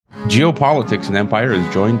Geopolitics and Empire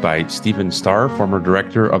is joined by Stephen Starr, former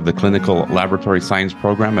director of the Clinical Laboratory Science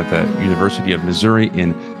Program at the University of Missouri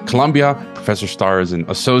in Columbia. Professor Starr is an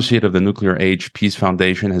associate of the Nuclear Age Peace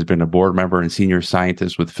Foundation, has been a board member and senior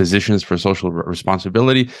scientist with Physicians for Social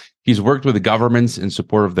Responsibility. He's worked with the governments in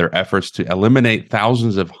support of their efforts to eliminate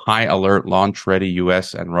thousands of high-alert, launch-ready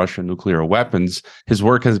U.S. and Russian nuclear weapons. His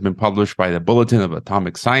work has been published by the Bulletin of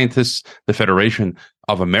Atomic Scientists, the Federation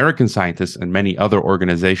of American Scientists, and many other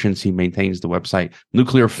organizations. He maintains the website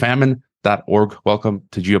nuclearfamine.org. Welcome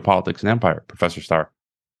to Geopolitics and Empire, Professor Starr.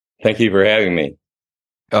 Thank you for having me.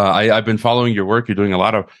 I've been following your work. You're doing a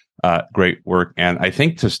lot of great work. And I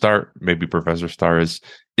think to start, maybe, Professor Starr,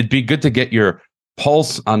 it'd be good to get your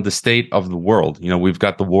pulse on the state of the world. You know, we've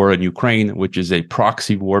got the war in Ukraine, which is a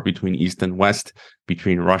proxy war between East and West,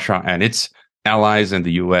 between Russia and its allies and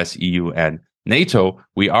the US, EU, and NATO.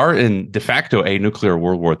 We are in de facto a nuclear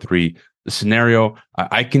World War III scenario.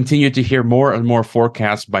 I continue to hear more and more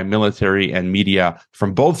forecasts by military and media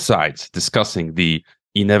from both sides discussing the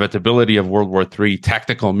inevitability of World War III,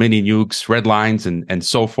 tactical mini nukes, red lines, and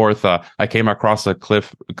so forth. I came across a clip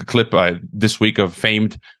this week of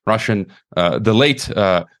famed the late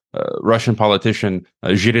Russian politician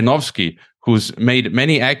Zhirinovsky, who's made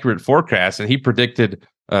many accurate forecasts, and he predicted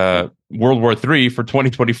World War III for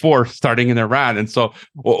 2024 starting in Iran. And so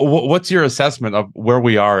what's your assessment of where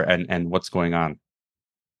we are and what's going on?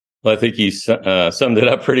 Well, I think you summed it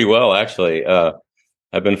up pretty well, actually.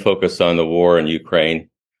 I've been focused on the war in Ukraine,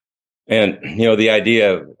 and the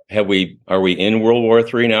idea of are we in World War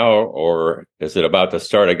III now, or is it about to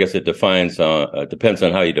start? I guess it depends on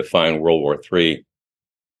how you define World War III.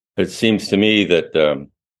 It seems to me that the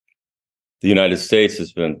United States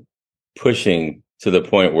has been pushing to the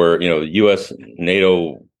point where U.S.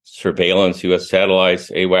 NATO surveillance, U.S.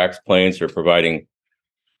 satellites, AWACS planes are providing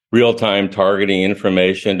real-time targeting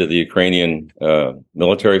information to the Ukrainian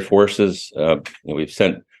military forces. We've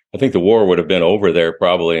sent, I think the war would have been over there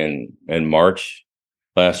probably in March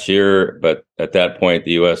last year, but at that point,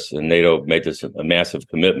 the U.S. and NATO made this a massive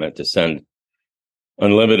commitment to send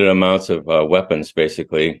unlimited amounts of weapons,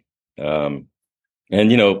 basically. And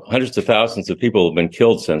hundreds of thousands of people have been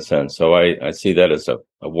killed since then. So I see that as a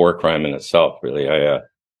war crime in itself, really.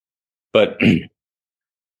 But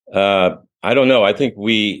I don't know. I think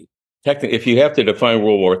if you have to define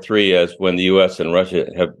World War III as when the U.S. and Russia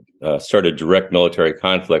have started direct military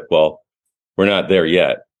conflict, well, we're not there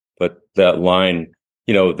yet. But that line,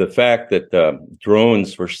 the fact that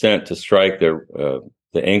drones were sent to strike the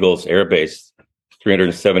Engels Air Base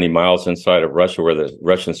 370 miles inside of Russia, where the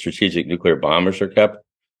Russian strategic nuclear bombers are kept,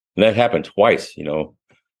 and that happened twice,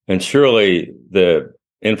 And surely the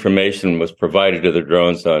information was provided to the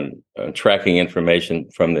drones on tracking information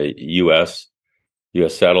from the U.S.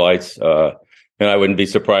 satellites, and I wouldn't be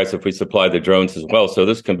surprised if we supplied the drones as well. So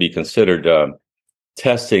this can be considered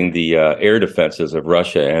testing the air defenses of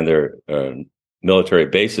Russia and their military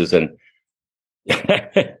bases. And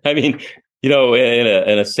I mean, in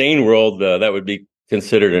a sane world, that would be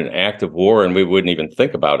considered an act of war, and we wouldn't even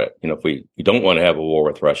think about it. If we don't want to have a war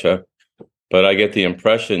with Russia. But I get the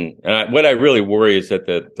impression, and what I really worry is that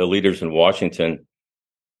the leaders in Washington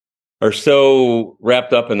are so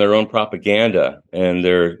wrapped up in their own propaganda, and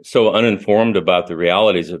they're so uninformed about the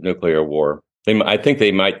realities of nuclear war. I think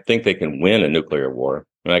they might think they can win a nuclear war,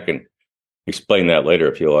 and I can explain that later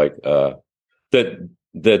if you like. That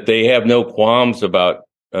they have no qualms about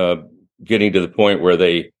getting to the point where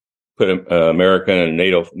they put American and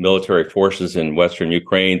NATO military forces in Western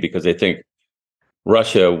Ukraine because they think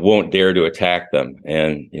Russia won't dare to attack them,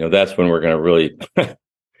 and that's when we're going to really.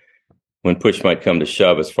 When push might come to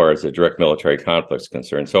shove as far as the direct military conflict is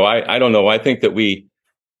concerned. So I don't know. I think that we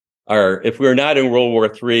are, if we're not in World War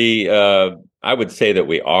III, I would say that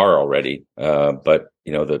we are already. But,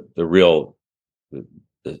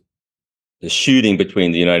 the shooting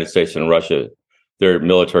between the United States and Russia, their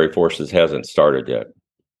military forces hasn't started yet.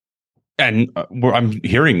 And I'm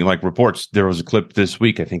hearing reports. There was a clip this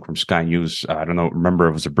week, I think, from Sky News. I don't know, remember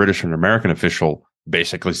it was a British and American official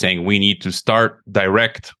basically saying we need to start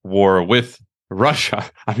direct war with Russia.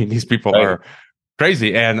 I mean, these people are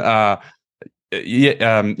crazy. And,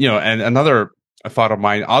 and another thought of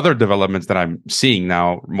mine, other developments that I'm seeing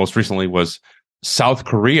now most recently was South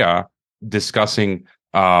Korea discussing,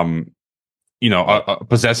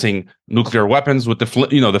 possessing nuclear weapons with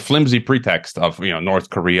the flimsy pretext of,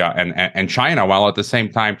 North Korea and China, while at the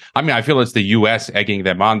same time, I mean, I feel it's the U.S. egging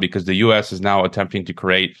them on because the U.S. is now attempting to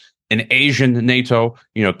create an Asian NATO.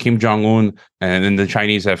 Kim Jong-un and then the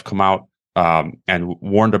Chinese have come out and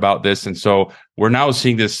warned about this. And so we're now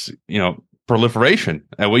seeing this, proliferation.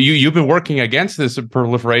 Well, you've been working against this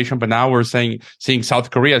proliferation, but now we're seeing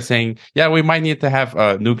South Korea saying, yeah, we might need to have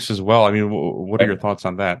nukes as well. I mean, what are your thoughts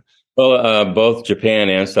on that? Well, both Japan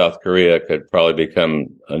and South Korea could probably become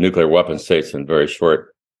nuclear weapon states in a very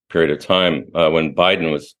short period of time. When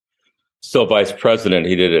Biden was still vice president,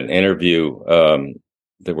 he did an interview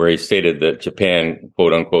where he stated that Japan,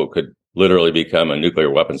 quote unquote, could literally become a nuclear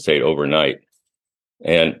weapon state overnight.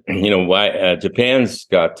 And why Japan's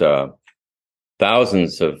got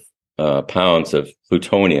thousands of pounds of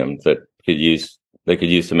plutonium that they could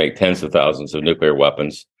use to make tens of thousands of nuclear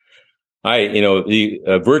weapons.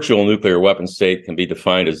 The virtual nuclear weapon state can be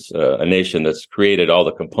defined as a nation that's created all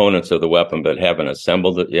the components of the weapon but haven't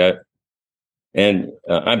assembled it yet. And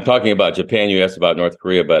I'm talking about Japan. You asked about North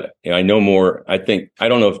Korea, but I know more. I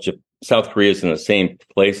don't know if South Korea is in the same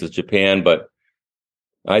place as Japan, but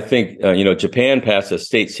I think Japan passed a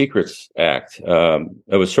State Secrets Act.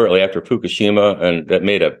 It was shortly after Fukushima, and that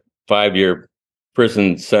made a 5-year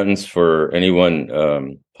prison sentence for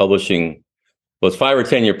anyone publishing. Well, it's 5 or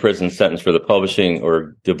 10 year prison sentence for the publishing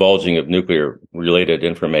or divulging of nuclear related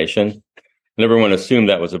information. And everyone assumed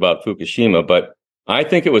that was about Fukushima, but I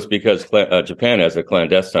think it was because Japan has a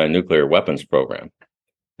clandestine nuclear weapons program.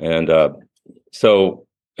 And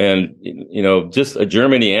just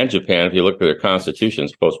Germany and Japan, if you look at their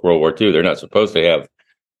constitutions post World War II, they're not supposed to have,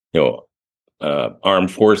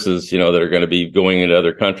 armed forces, that are going to be going into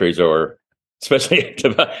other countries, or especially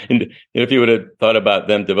if you would have thought about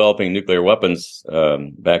them developing nuclear weapons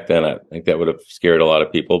back then, I think that would have scared a lot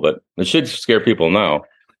of people, but it should scare people now.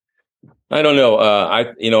 I don't know.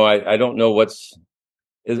 I don't know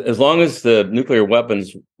as long as the nuclear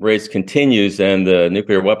weapons race continues and the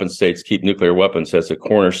nuclear weapon states keep nuclear weapons as a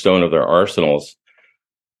cornerstone of their arsenals,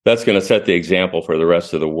 that's going to set the example for the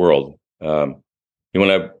rest of the world. When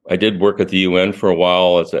I did work at the UN for a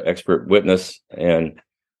while as an expert witness and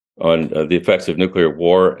on the effects of nuclear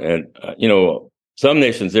war, and some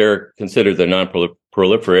nations there consider the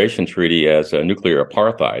Non-Proliferation Treaty as a nuclear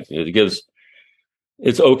apartheid.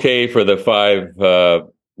 It's okay for the 5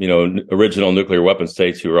 original nuclear weapon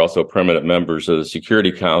states who are also permanent members of the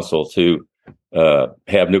Security Council to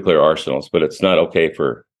have nuclear arsenals, but it's not okay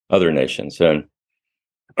for other nations. And,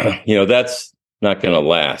 that's not going to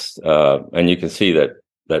last. And you can see that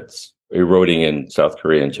that's eroding in South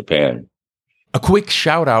Korea and Japan. A quick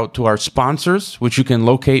shout out to our sponsors, which you can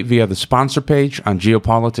locate via the sponsor page on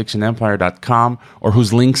geopoliticsandempire.com, or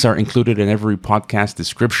whose links are included in every podcast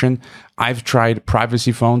description. I've tried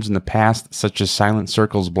privacy phones in the past, such as Silent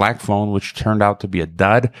Circle's Black Phone, which turned out to be a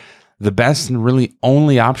dud. The best and really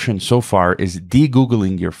only option so far is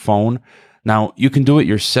de-Googling your phone. Now, you can do it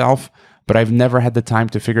yourself, but I've never had the time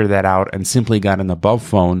to figure that out and simply got an Above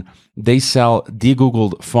phone. They sell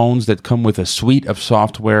de-Googled phones that come with a suite of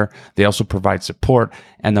software. They also provide support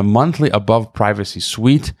and a monthly Above privacy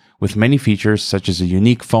suite with many features such as a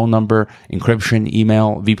unique phone number, encryption,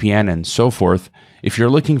 email, VPN, and so forth. If you're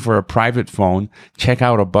looking for a private phone, check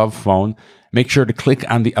out Above Phone. Make sure to click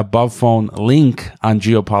on the Above Phone link on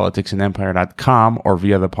geopoliticsandempire.com or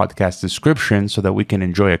via the podcast description so that we can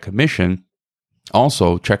enjoy a commission.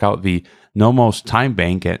 Also, check out the Nomos Time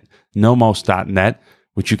Bank at nomos.net,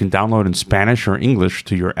 which you can download in Spanish or English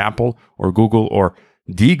to your Apple or Google or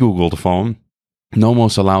de-Googled phone.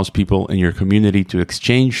 Nomos allows people in your community to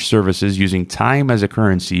exchange services using time as a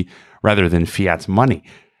currency rather than fiat money.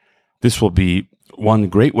 This will be one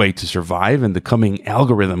great way to survive in the coming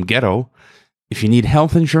algorithm ghetto. If you need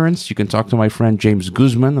health insurance, you can talk to my friend James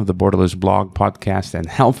Guzman of the Borderless Blog, Podcast, and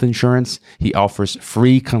Health Insurance. He offers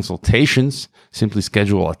free consultations. Simply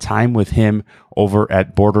schedule a time with him over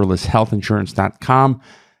at borderlesshealthinsurance.com.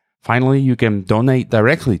 Finally, you can donate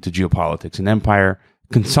directly to Geopolitics and Empire,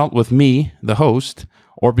 consult with me, the host,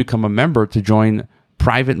 or become a member to join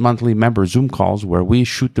private monthly member Zoom calls where we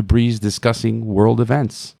shoot the breeze discussing world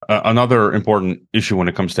events. Another important issue when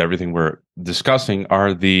it comes to everything we're discussing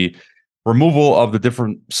are the removal of the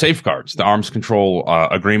different safeguards, the arms control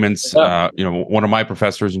agreements. One of my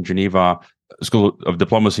professors in Geneva School of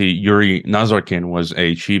Diplomacy, Yuri Nazarkin, was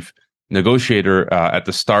a chief negotiator at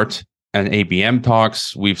the START and ABM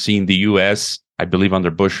talks. We've seen the U.S., I believe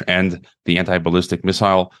under Bush, and the anti-ballistic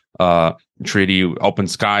missile treaty. Open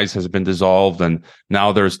Skies has been dissolved, and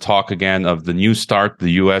now there's talk again of the new START,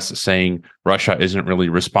 the U.S. saying Russia isn't really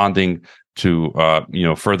responding to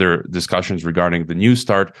further discussions regarding the new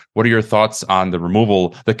START. What are your thoughts on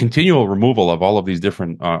the continual removal of all of these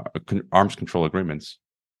different arms control agreements?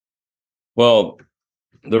 Well,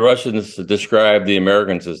 the Russians describe the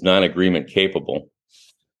Americans as non-agreement capable.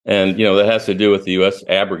 And, that has to do with the U.S.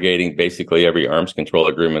 abrogating basically every arms control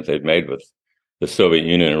agreement they've made with the Soviet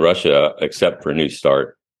Union and Russia, except for New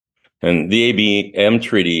START. And the ABM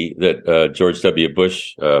treaty that George W.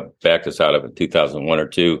 Bush backed us out of in 2001 or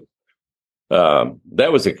two,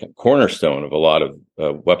 that was a cornerstone of a lot of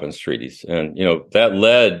weapons treaties. And, that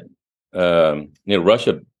led,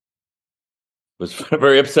 Russia was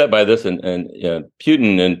very upset by this. And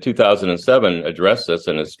Putin in 2007 addressed this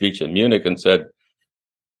in a speech in Munich and said,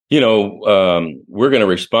 we're going to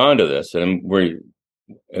respond to this. And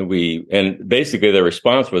basically their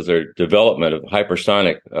response was their development of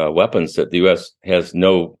hypersonic weapons that the U.S. has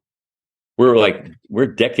we're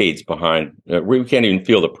decades behind. We can't even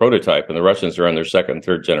feel the prototype, and the Russians are on their second and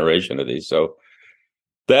third generation of these. So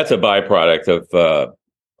that's a byproduct of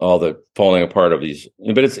all the falling apart of these.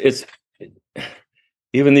 But it's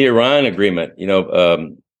even the Iran agreement.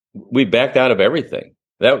 We backed out of everything.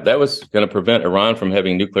 That was going to prevent Iran from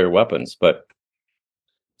having nuclear weapons. But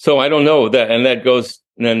so I don't know that, and that goes.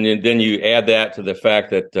 And then you add that to the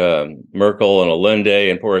fact that Merkel and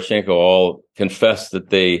Allende and Poroshenko all confessed that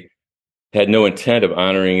they had no intent of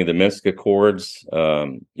honoring the Minsk Accords.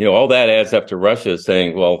 All that adds up to Russia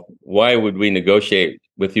saying, well, why would we negotiate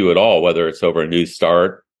with you at all, whether it's over a New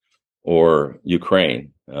START or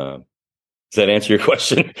Ukraine? Does that answer your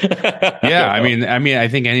question? Yeah, I mean, I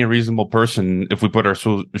think any reasonable person, if we put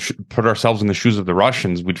ourselves in the shoes of the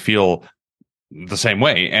Russians, would feel the same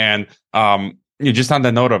way. And just on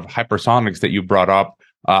the note of hypersonics that you brought up,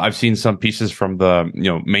 I've seen some pieces from the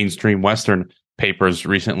mainstream Western papers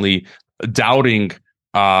recently doubting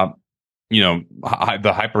the Russian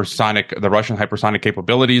hypersonic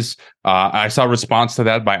capabilities. I saw a response to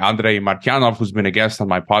that by Andrei Martyanov, who's been a guest on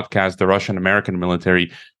my podcast, the Russian American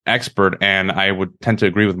military expert, and I would tend to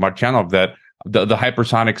agree with Martyanov that the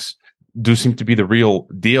hypersonics do seem to be the real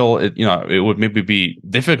deal. It would maybe be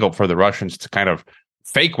difficult for the Russians to kind of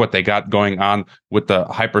fake what they got going on with the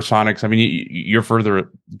hypersonics. I mean, your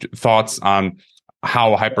further thoughts on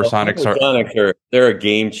how hypersonics are? They're a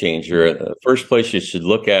game changer. The first place you should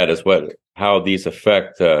look at is how these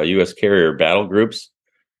affect U.S. carrier battle groups.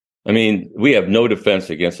 I mean, we have no defense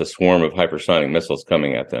against a swarm of hypersonic missiles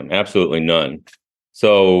coming at them. Absolutely none.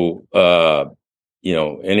 So,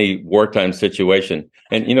 any wartime situation,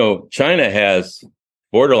 and China has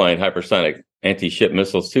borderline hypersonic anti-ship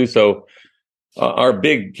missiles too. So our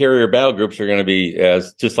big carrier battle groups are going to be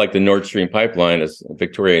just like the Nord Stream pipeline, as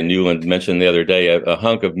Victoria Newland mentioned the other day, a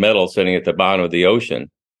hunk of metal sitting at the bottom of the ocean.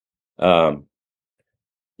 All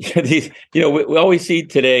we see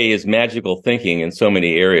today is magical thinking in so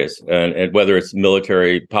many areas, and whether it's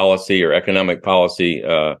military policy or economic policy.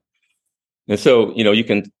 And so,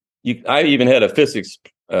 I even had a physics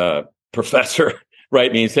professor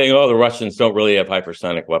write me saying, "Oh, the Russians don't really have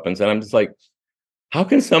hypersonic weapons," and I'm just like, how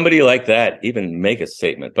can somebody like that even make a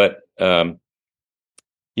statement? But, if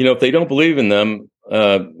they don't believe in them,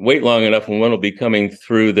 wait long enough and one will be coming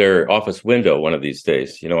through their office window one of these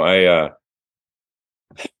days. It's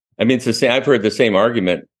the same. I've heard the same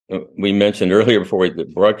argument we mentioned earlier before the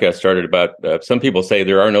broadcast started about some people say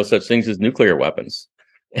there are no such things as nuclear weapons.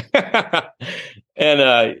 And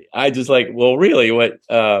I just like, well, really, what?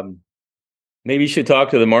 Maybe you should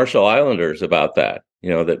talk to the Marshall Islanders about that.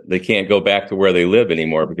 That they can't go back to where they live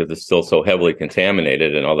anymore because it's still so heavily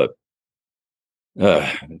contaminated, and all the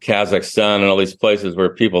Kazakhstan and all these places where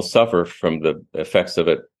people suffer from the effects of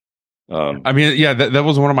it. That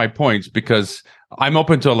was one of my points, because I'm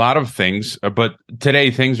open to a lot of things, but today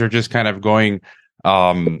things are just kind of going.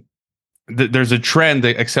 There's a trend,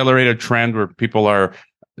 the accelerated trend, where people are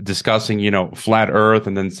discussing, flat Earth,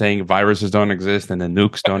 and then saying viruses don't exist and then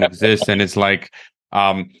nukes don't exist, and it's like.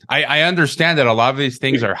 I understand that a lot of these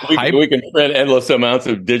things are hype. We can print endless amounts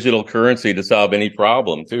of digital currency to solve any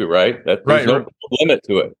problem too, right? There's no limit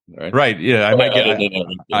to it, right? Right. Yeah,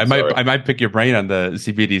 I might pick your brain on the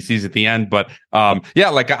CBDCs at the end, but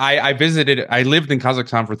I visited. I lived in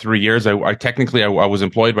Kazakhstan for 3 years. I was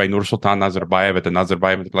employed by Nursultan Nazarbayev at the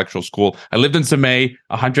Nazarbayev Intellectual School. I lived in Semey,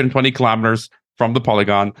 120 kilometers from the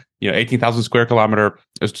polygon. 18,000 square kilometer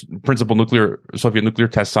principal Soviet nuclear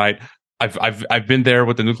test site. I've been there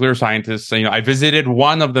with the nuclear scientists. I visited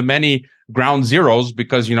one of the many ground zeros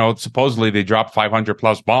because, supposedly they dropped 500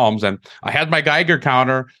 plus bombs, and I had my Geiger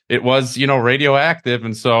counter. It was, radioactive.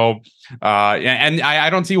 And so, I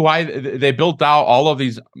don't see why they built out all of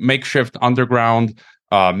these makeshift underground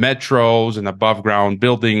metros and above ground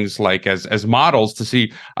buildings, like as models to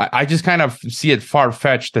see. I just kind of see it far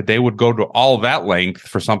fetched that they would go to all that length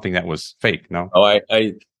for something that was fake. No? Oh, I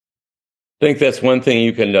think that's one thing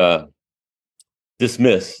you can,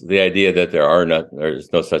 dismiss, the idea that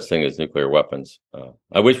there's no such thing as nuclear weapons.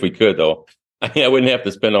 I wish we could, though. I wouldn't have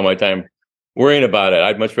to spend all my time worrying about it.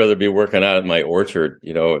 I'd much rather be working out in my orchard,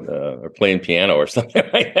 or playing piano or something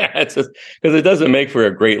like that. It's just because it doesn't make for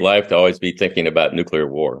a great life to always be thinking about nuclear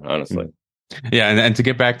war, honestly. Yeah, and to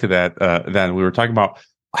get back to that, then we were talking about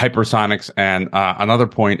hypersonics, and another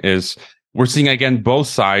point is we're seeing again both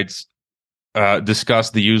sides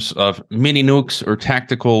discuss the use of mini nukes or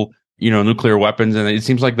tactical, nuclear weapons, and it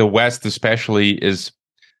seems like the West especially is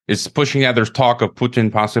pushing that. There's talk of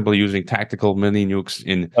Putin possibly using tactical mini nukes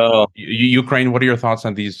in Ukraine. What are your thoughts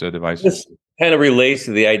on these devices? This kind of relates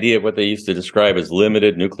to the idea of what they used to describe as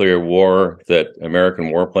limited nuclear war that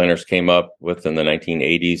American war planners came up with in the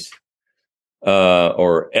 1980s,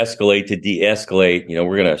 or escalate to de-escalate.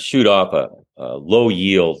 We're going to shoot off a low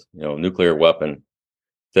yield, nuclear weapon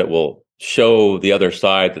that will show the other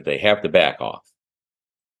side that they have to back off.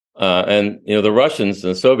 And the Russians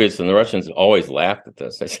and the Soviets and the Russians always laughed at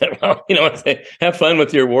this. I said, well, have fun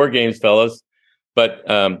with your war games, fellas. But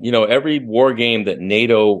every war game that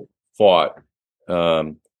NATO fought,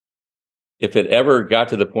 if it ever got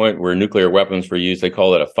to the point where nuclear weapons were used, they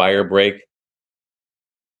call it a fire break.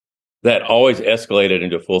 That always escalated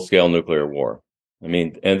into full-scale nuclear war. I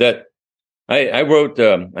mean, and that I wrote.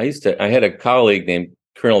 I had a colleague named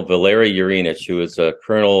Colonel Valery Urianich, who was a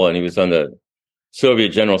colonel, and he was on the Soviet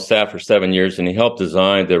General Staff for 7 years, and he helped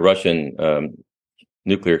design the Russian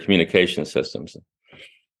nuclear communication systems.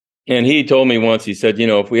 And he told me once, he said,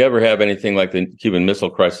 if we ever have anything like the Cuban Missile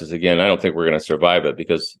Crisis again, I don't think we're going to survive it,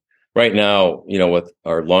 because right now, with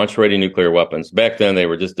our launch-ready nuclear weapons, back then they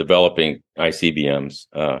were just developing ICBMs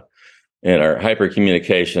and our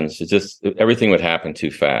hypercommunications. It's just everything would happen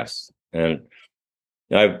too fast. And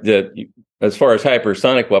as far as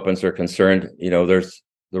hypersonic weapons are concerned,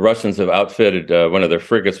 the Russians have outfitted one of their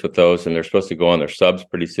frigates with those, and they're supposed to go on their subs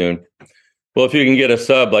pretty soon. Well, if you can get a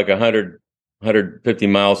sub like 150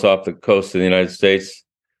 miles off the coast of the United States,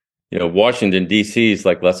 Washington, D.C. is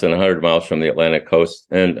like less than 100 miles from the Atlantic coast,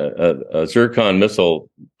 and a Zircon missile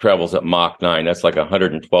travels at Mach 9. That's like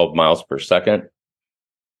 112 miles per second.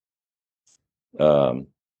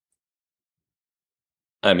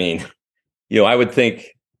 I mean, I would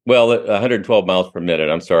think, 112 miles per minute.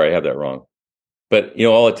 I'm sorry, I have that wrong. But,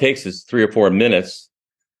 all it takes is 3 or 4 minutes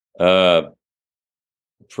for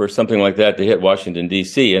something like that to hit Washington,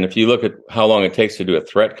 D.C. And if you look at how long it takes to do a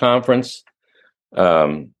threat conference,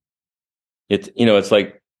 it's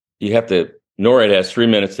like you have to, NORAD has 3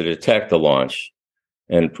 minutes to detect the launch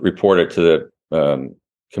and report it to the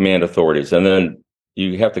command authorities. And then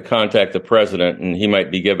you have to contact the president, and he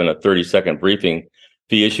might be given a 30-second briefing. If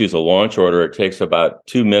he issues a launch order, it takes about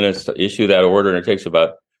 2 minutes to issue that order, and it takes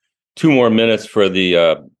about 2 more minutes for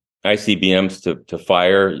the ICBMs to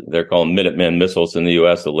fire. They're called Minuteman missiles in the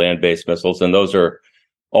U.S., the land-based missiles, and those are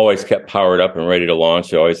always kept powered up and ready to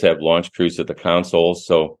launch. They always have launch crews at the consoles.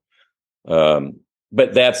 So,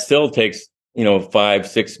 but that still takes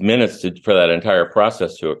 5-6 minutes for that entire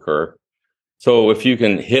process to occur. So if you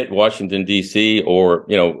can hit Washington, D.C., or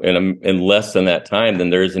in less than that time, then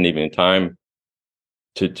there isn't even time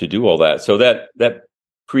to do all that. So that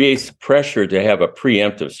creates pressure to have a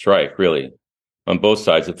preemptive strike, really, on both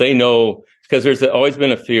sides. If they know, because there's always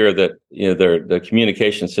been a fear that the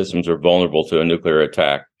communication systems are vulnerable to a nuclear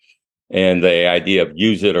attack, and the idea of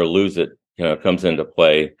use it or lose it comes into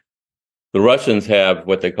play. The Russians have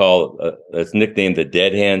what they call, it's nicknamed the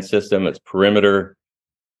dead hand system. It's perimeter.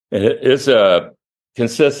 It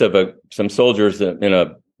consists of some soldiers in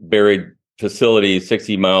a buried facility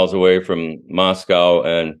 60 miles away from Moscow,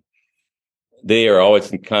 and they are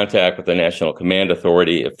always in contact with the National Command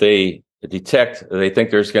Authority. If they detect, they think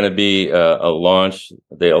there's going to be a launch,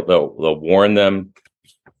 they'll warn them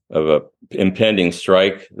of a impending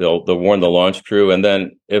strike. They'll warn the launch crew, and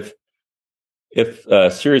then if a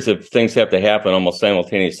series of things have to happen almost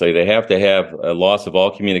simultaneously, they have to have a loss of all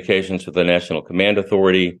communications with the National Command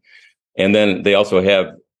Authority, and then they also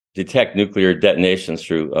have detect nuclear detonations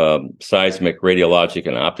through seismic, radiologic,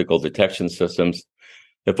 and optical detection systems.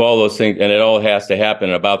 If all those things, and it all has to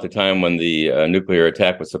happen about the time when the nuclear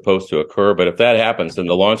attack was supposed to occur. But if that happens, then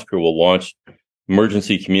the launch crew will launch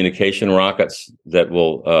emergency communication rockets that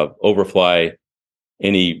will overfly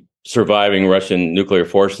any surviving Russian nuclear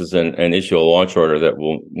forces and issue a launch order that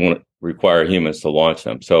won't require humans to launch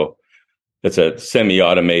them. So it's a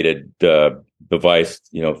semi-automated device,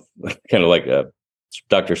 kind of like a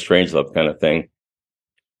Dr. Strangelove kind of thing.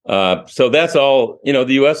 So that's all, the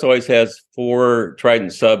U.S. always has 4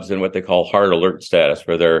 Trident subs in what they call hard alert status,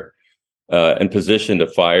 where they're in position to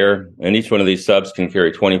fire. And each one of these subs can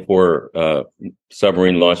carry 24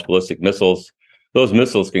 submarine launched ballistic missiles. Those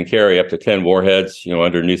missiles can carry up to 10 warheads.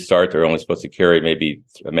 Under New START, they're only supposed to carry maybe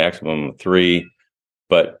a maximum of 3.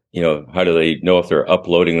 but how do they know if they're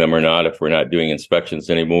uploading them or not if we're not doing inspections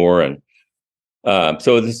anymore? And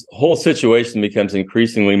so this whole situation becomes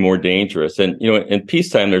increasingly more dangerous. And in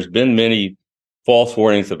peacetime, there's been many false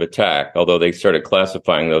warnings of attack, although they started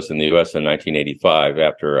classifying those in the U.S. in 1985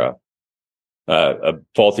 after a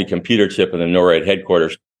faulty computer chip in the NORAD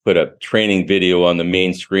headquarters put a training video on the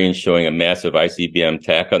main screen showing a massive ICBM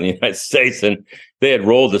attack on the United States. And they had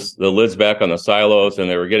rolled the lids back on the silos, and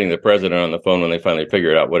they were getting the president on the phone when they finally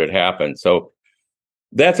figured out what had happened. So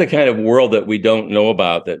that's a kind of world that we don't know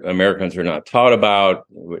about, that Americans are not taught about.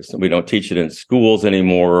 We don't teach it in schools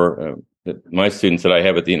anymore. My students that I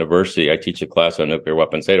have at the university, I teach a class on nuclear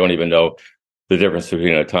weapons. They don't even know the difference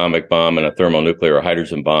between an atomic bomb and a thermonuclear or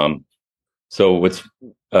hydrogen bomb. So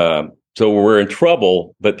so we're in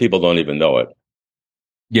trouble, but people don't even know it.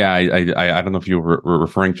 Yeah, I don't know if you were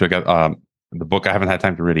referring to the book. I haven't had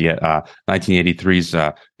time to read it yet. 1983's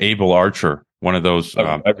Able Archer, one of those.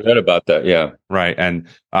 I've read about that. Yeah, right. And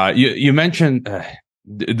you mentioned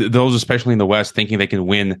those, especially in the West, thinking they can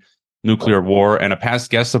win nuclear war. And a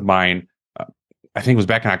past guest of mine, I think it was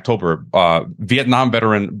back in October, Vietnam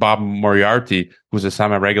veteran Bob Moriarty, who's a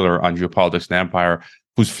semi-regular on Geopolitics and Empire,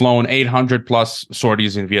 who's flown 800 plus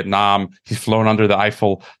sorties in Vietnam. He's flown under the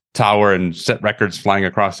Eiffel Tower and set records flying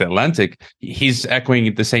across the Atlantic. He's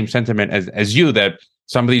echoing the same sentiment as you, that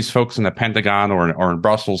some of these folks in the Pentagon or in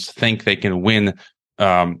Brussels think they can win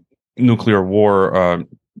nuclear war.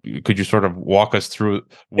 Could you sort of walk us through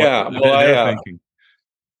what they're thinking?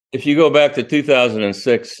 If you go back to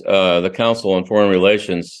 2006, the Council on Foreign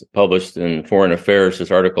Relations published in Foreign Affairs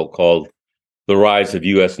this article called "The Rise of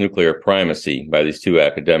U.S. Nuclear Primacy" by these two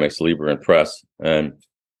academics, Lieber and Press. And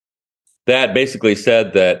that basically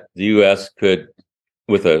said that the U.S. could,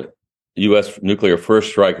 with a U.S. nuclear first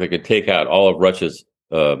strike, they could take out all of Russia's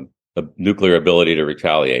nuclear ability to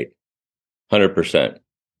retaliate, 100%.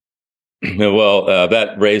 Well,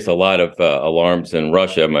 that raised a lot of alarms in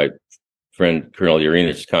Russia. My friend Colonel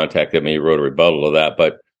Yurinich contacted me, wrote a rebuttal to that.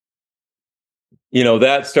 But,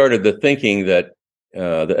 that started the thinking that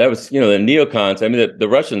that was, the neocons. I mean, the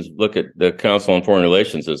Russians look at the Council on Foreign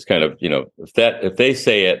Relations as kind of, if they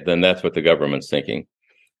say it, then that's what the government's thinking.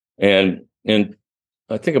 And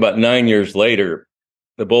I think about 9 years later,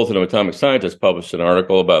 the Bulletin of Atomic Scientists published an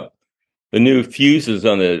article about the new fuses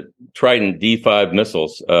on the Trident D5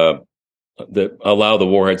 missiles that allow the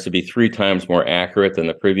warheads to be 3 times more accurate than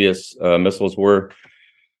the previous missiles were.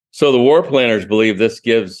 So the war planners believe this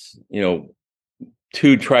gives,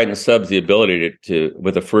 2 Trident subs the ability to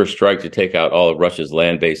with a first strike, to take out all of Russia's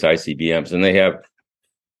land-based ICBMs. And they have,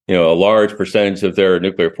 a large percentage of their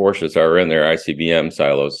nuclear forces are in their ICBM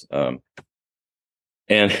silos.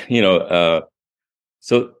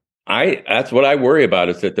 So that's what I worry about,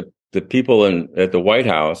 is that the people at the White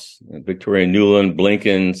House, Victoria Nuland,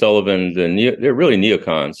 Blinken, Sullivan, they're really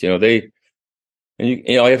neocons. All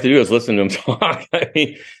you have to do is listen to them talk. I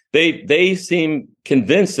mean, they seem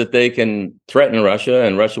convinced that they can threaten Russia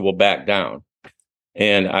and Russia will back down.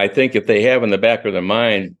 And I think if they have in the back of their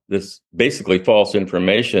mind this basically false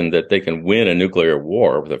information that they can win a nuclear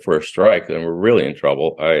war with a first strike, then we're really in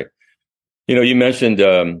trouble. You mentioned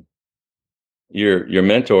your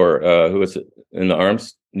mentor who was in the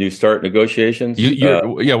Arms New START negotiations.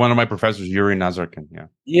 One of my professors, Yuri Nazarkin.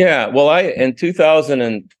 Yeah. Well, in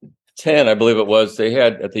 2010, I believe it was, they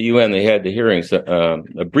had at the UN, they had the hearings, a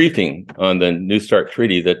briefing on the New START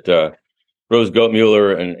treaty that Rose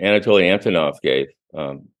Goldmuller and Anatoly Antonov gave.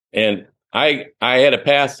 And I had a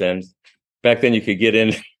pass then. Back then you could get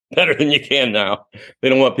in better than you can now. They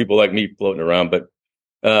don't want people like me floating around, but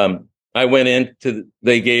I went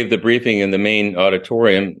they gave the briefing in the main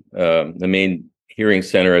auditorium, the main hearing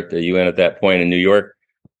center at the UN at that point in New York.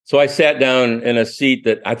 So I sat down in a seat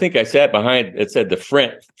that I think I sat behind. It said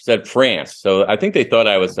France. So I think they thought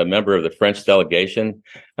I was a member of the French delegation.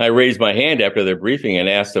 I raised my hand after their briefing and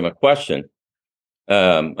asked them a question.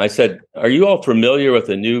 I said, "Are you all familiar with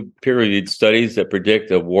the new peer-reviewed studies that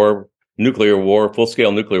predict a nuclear war,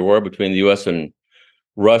 full-scale nuclear war between the U.S. and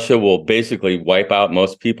Russia will basically wipe out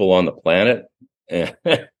most people on the planet?"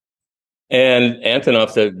 And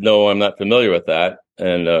Antonov said, "No, I'm not familiar with that."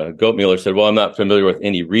 And Goldmuller said, "Well, I'm not familiar with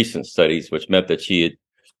any recent studies," which meant that she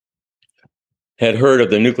had heard of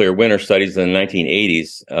the nuclear winter studies in the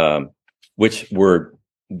 1980s, which were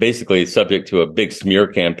basically subject to a big smear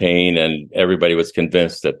campaign, and everybody was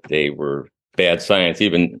convinced that they were bad science.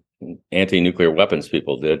 Even anti-nuclear weapons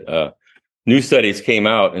people did. New studies came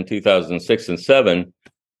out in 2006 and 2007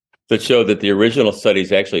 that showed that the original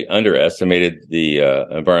studies actually underestimated the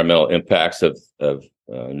environmental impacts of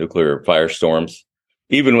nuclear firestorms.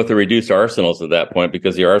 even with the reduced arsenals at that point,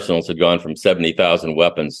 because the arsenals had gone from 70,000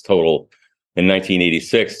 weapons total in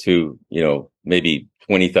 1986 to, maybe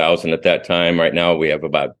 20,000 at that time. Right now, we have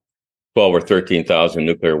about 12 or 13,000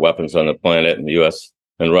 nuclear weapons on the planet, and the U.S.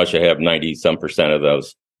 and Russia have 90-some% of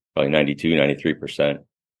those, probably 92, 93%.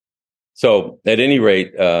 So at any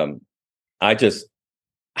rate, I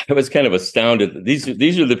was kind of astounded. These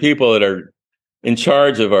are the people that are in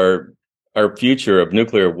charge of our future of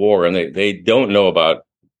nuclear war, and they don't know about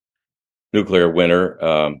nuclear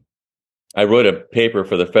winter. I wrote a paper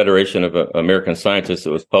for the Federation of American Scientists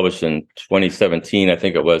that was published in 2017, I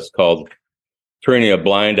think it was, called Turning a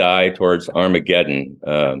Blind Eye Towards Armageddon.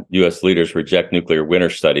 U.S. Leaders Reject Nuclear Winter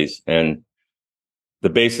Studies. And the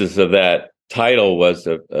basis of that title was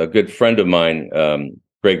a good friend of mine,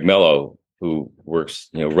 Greg Mello, who runs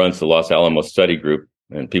the Los Alamos Study Group,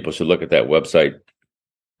 and people should look at that website.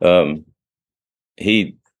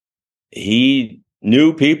 He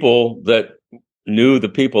knew people that knew the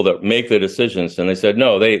people that make the decisions, and they said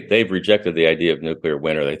no, they've rejected the idea of nuclear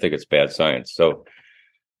winter. They think it's bad science. So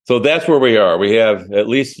that's where we are. We have at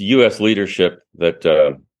least U.S. leadership that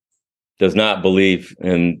does not believe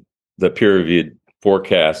in the peer-reviewed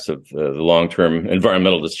forecasts of the long-term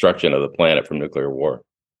environmental destruction of the planet from nuclear war.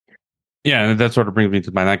 Yeah, and that sort of brings me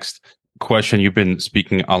to my next question. You've been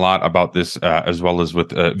speaking a lot about this as well as with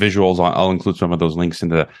visuals. I'll include some of those links in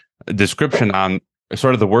the description on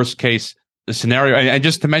sort of the worst case scenario. And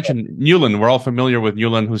just to mention Nuland, we're all familiar with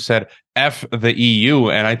Nuland, who said F the EU,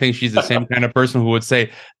 and I think she's the same kind of person who would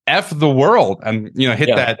say F the world and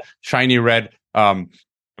hit that shiny red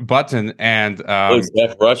button and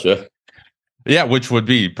F Russia. Yeah, which would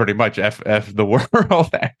be pretty much F the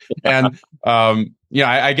world. And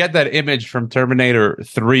I get that image from Terminator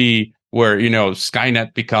 3 where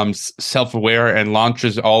Skynet becomes self-aware and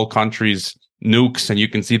launches all countries nukes, and you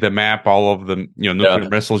can see the map, all of the nuclear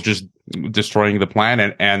missiles just destroying the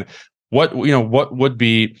planet. And what would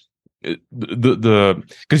be the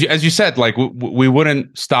because as you said, like we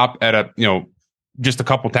wouldn't stop at just a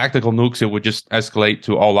couple tactical nukes. It would just escalate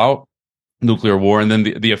to all out nuclear war, and then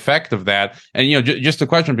the effect of that. And just a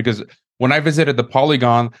question, because when I visited the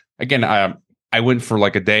Polygon again, I went for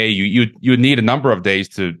like a day. You need a number of days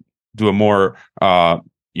to do a more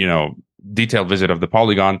detailed visit of the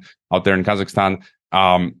Polygon out there in Kazakhstan.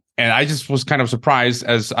 And I just was kind of surprised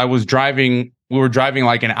as I was driving. We were driving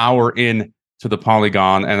like an hour in to the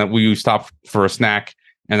Polygon, and we stopped for a snack.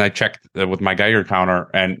 And I checked with my Geiger counter,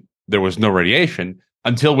 and there was no radiation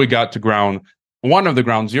until we got to one of the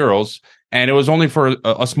ground zeros. And it was only for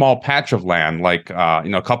a small patch of land, like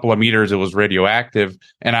a couple of meters. It was radioactive,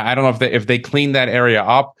 and I don't know if they cleaned that area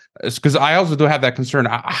up. Because I also do have that concern: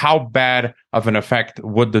 how bad of an effect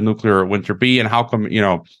would the nuclear winter be, and how come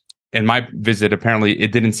in my visit apparently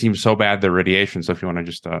it didn't seem so bad, the radiation. So if you want to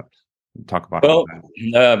just talk about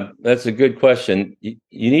that. That's a good question. You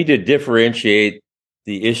need to differentiate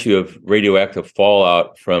the issue of radioactive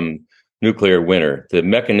fallout from nuclear winter. The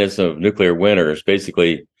mechanism of nuclear winter is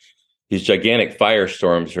basically these gigantic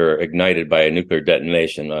firestorms are ignited by a nuclear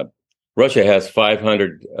detonation. Russia has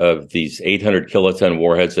 500 of these 800 kiloton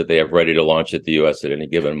warheads that they have ready to launch at the U.S. at any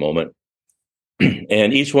given moment.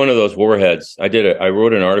 And each one of those warheads, I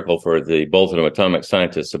wrote an article for the Bulletin of Atomic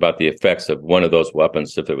Scientists about the effects of one of those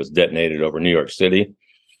weapons if it was detonated over New York City.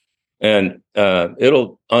 And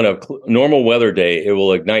it'll, on a normal weather day, it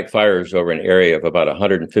will ignite fires over an area of about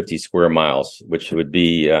 150 square miles, which would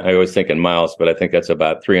be, I always think in miles, but I think that's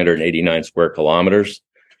about 389 square kilometers.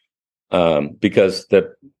 Because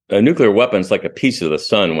a nuclear weapon's like a piece of the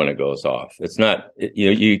sun when it goes off. It's not,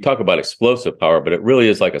 you talk about explosive power, but it really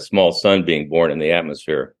is like a small sun being born in the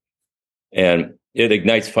atmosphere. And it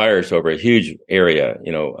ignites fires over a huge area,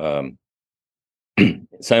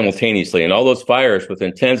 simultaneously, and all those fires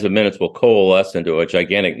within tens of minutes will coalesce into a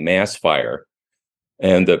gigantic mass fire,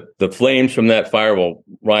 and the flames from that fire will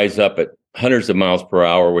rise up at hundreds of miles per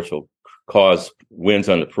hour, which will cause winds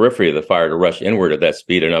on the periphery of the fire to rush inward at that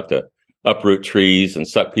speed enough to uproot trees and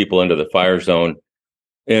suck people into the fire zone.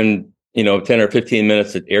 In 10 or 15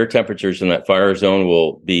 minutes, the air temperatures in that fire zone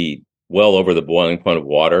will be well over the boiling point of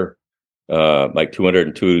water, like 200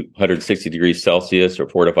 and 260 degrees Celsius or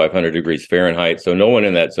 400 to 500 degrees Fahrenheit. So no one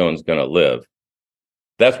in that zone is going to live.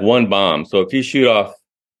 That's one bomb. So if you shoot off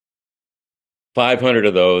 500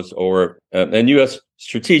 of those, and U.S.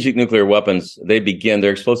 strategic nuclear weapons,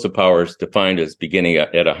 their explosive power is defined as beginning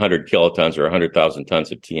at 100 kilotons or 100,000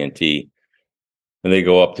 tons of TNT. And they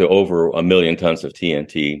go up to over 1 million tons of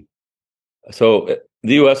TNT. So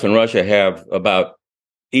the U.S. and Russia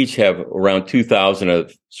each have around 2,000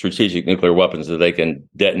 of strategic nuclear weapons that they can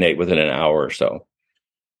detonate within an hour or so.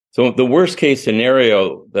 So the worst case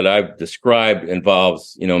scenario that I've described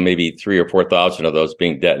involves, maybe 3,000 or 4,000 of those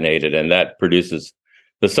being detonated, and that produces.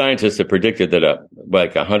 The scientists have predicted that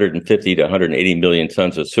like 150 to 180 million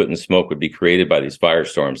tons of soot and smoke would be created by these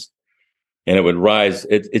firestorms, and it would rise.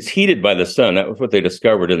 It's heated by the sun. That was what they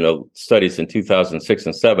discovered in the studies in 2006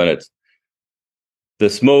 and 2007. It's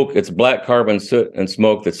the smoke. It's black carbon soot and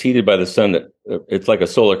smoke that's heated by the sun. That it's like a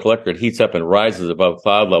solar collector. It heats up and rises above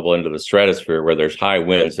cloud level into the stratosphere, where there's high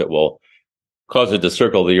winds that will cause it to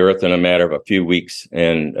circle the Earth in a matter of a few weeks,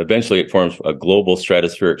 and eventually it forms a global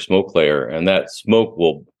stratospheric smoke layer. And that smoke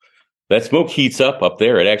heats up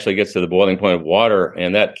there. It actually gets to the boiling point of water,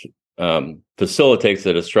 and that facilitates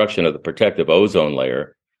the destruction of the protective ozone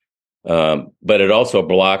layer. But it also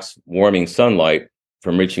blocks warming sunlight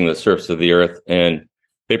from reaching the surface of the Earth. And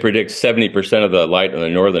they predict 70% of the light in the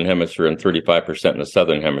northern hemisphere and 35% in the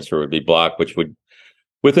southern hemisphere would be blocked, which would,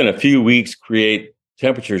 within a few weeks, create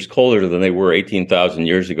temperatures colder than they were 18,000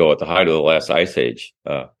 years ago at the height of the last ice age.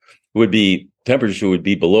 Temperatures would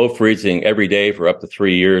be below freezing every day for up to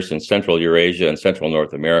 3 years in central Eurasia and central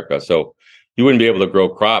North America. So you wouldn't be able to grow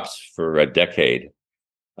crops for a decade.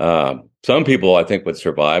 Some people, I think, would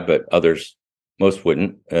survive, but most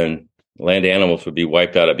wouldn't. And land animals would be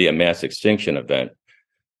wiped out. It'd be a mass extinction event.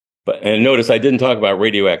 And notice I didn't talk about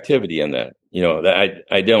radioactivity in that. That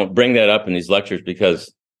I don't bring that up in these lectures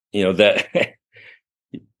because, that.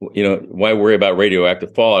 Why worry about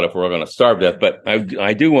radioactive fallout if we're all going to starve to death? But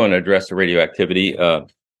I do want to address the radioactivity.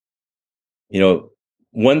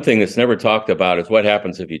 One thing that's never talked about is what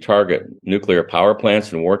happens if you target nuclear power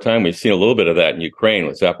plants in wartime. We've seen a little bit of that in Ukraine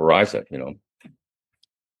with Zaporizhzhia.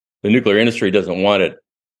 The nuclear industry doesn't want to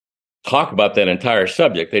talk about that entire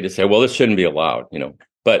subject. They just say, well, this shouldn't be allowed,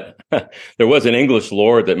 But there was an English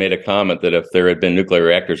lord that made a comment that if there had been nuclear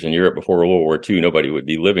reactors in Europe before World War II, nobody would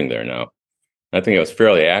be living there now. I think it was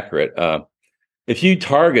fairly accurate. If you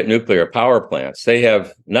target nuclear power plants, they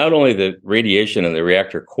have not only the radiation in the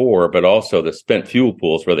reactor core, but also the spent fuel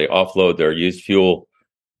pools where they offload their used fuel.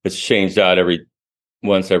 It's changed out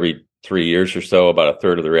once every 3 years or so, about a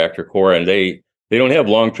third of the reactor core. And they don't have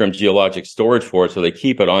long-term geologic storage for it, so they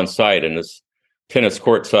keep it on site in this tennis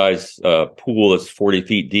court size pool that's 40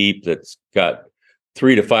 feet deep, that's got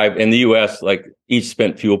 3 to 5 in the U.S. Like each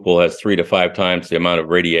spent fuel pool has 3 to 5 times the amount of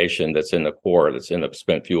radiation that's in the core, that's in the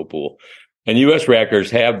spent fuel pool. And U.S. reactors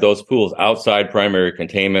have those pools outside primary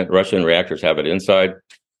containment. Russian reactors have it inside,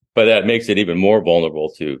 but that makes it even more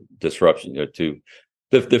vulnerable to disruption.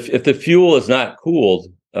 If the fuel is not cooled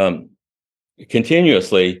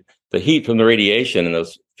continuously, the heat from the radiation in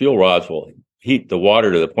those fuel rods will heat the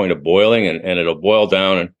water to the point of boiling, and it'll boil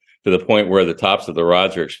down to the point where the tops of the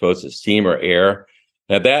rods are exposed to steam or air.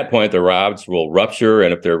 At that point, the rods will rupture,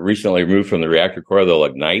 and if they're recently removed from the reactor core, they'll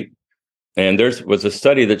ignite. And there was a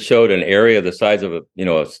study that showed an area the size of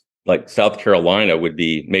like South Carolina would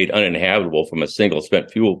be made uninhabitable from a single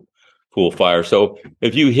spent fuel pool fire. So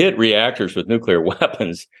if you hit reactors with nuclear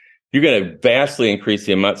weapons, you're going to vastly increase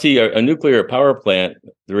the amount. See, a nuclear power plant,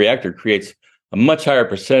 the reactor creates a much higher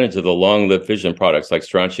percentage of the long-lived fission products like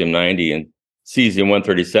strontium-90 and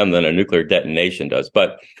cesium-137 than a nuclear detonation does.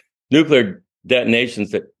 But nuclear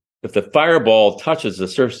detonations, that if the fireball touches the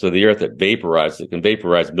surface of the Earth, it vaporizes. It can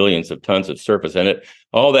vaporize millions of tons of surface, and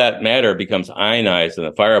all that matter becomes ionized in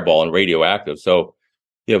the fireball and radioactive. So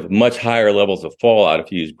you have much higher levels of fallout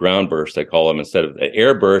if you use ground bursts, they call them, instead of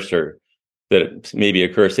air bursts, or that maybe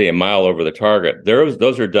occur, say, a mile over the target.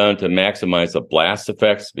 Those are done to maximize the blast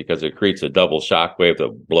effects because it creates a double shock wave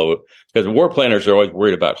that blow it. Because war planners are always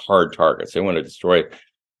worried about hard targets. They want to destroy.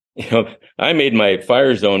 I made my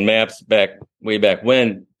fire zone maps way back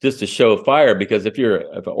when just to show fire, because if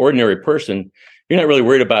an ordinary person, you're not really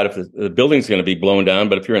worried about if the building's going to be blown down,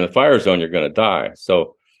 but if you're in the fire zone, you're going to die.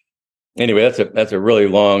 So anyway, that's a really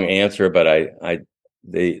long answer, but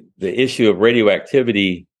the issue of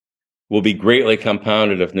radioactivity will be greatly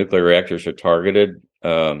compounded if nuclear reactors are targeted.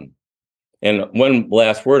 And one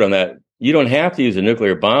last word on that: you don't have to use a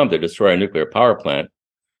nuclear bomb to destroy a nuclear power plant.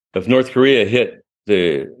 If North Korea hit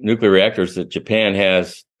the nuclear reactors that Japan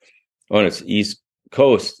has on its east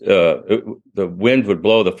coast, the wind would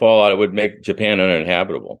blow the fallout. It would make Japan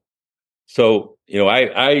uninhabitable. So,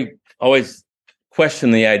 I always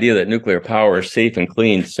question the idea that nuclear power is safe and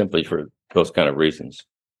clean simply for those kind of reasons.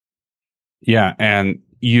 Yeah, and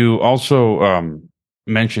you also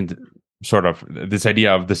mentioned sort of this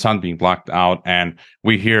idea of the sun being blocked out, and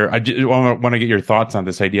we hear. I want to get your thoughts on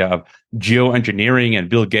this idea of geoengineering and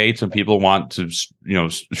Bill Gates, and people want to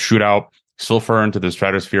shoot out sulfur into the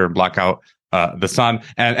stratosphere and block out the sun.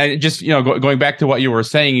 And just going back to what you were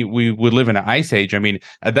saying, we would live in an ice age. I mean,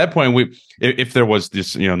 at that point, if there was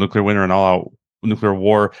this nuclear winter and all out nuclear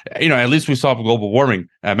war, at least we solved global warming,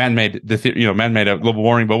 man-made global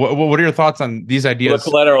warming. But what are your thoughts on these ideas? Well, the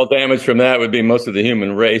collateral damage from that would be most of the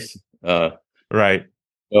human race. Right.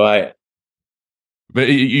 So But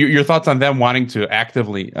your thoughts on them wanting to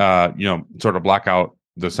actively, sort of block out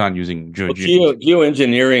the sun using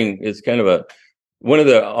geoengineering is kind of one of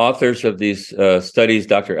the authors of these studies,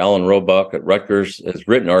 Dr. Alan Roebuck at Rutgers, has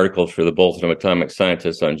written articles for the Bulletin of Atomic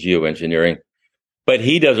Scientists on geoengineering, but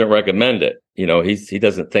he doesn't recommend it. He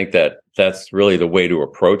doesn't think that that's really the way to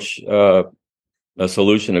approach a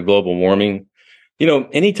solution to global warming.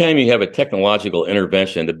 Anytime you have a technological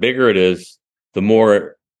intervention, the bigger it is, the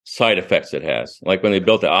more side effects it has. Like when they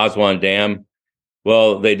built the Aswan Dam,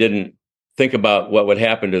 well, they didn't think about what would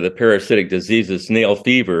happen to the parasitic diseases, snail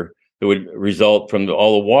fever, that would result from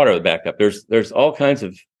all the water back up. There's all kinds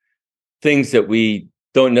of things that we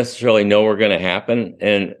don't necessarily know are going to happen,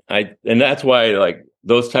 and that's why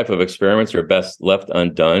those type of experiments are best left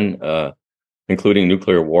undone, including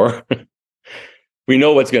nuclear war. We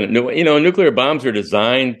know what's going to. Nuclear bombs are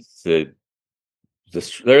designed to.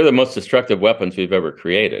 They're the most destructive weapons we've ever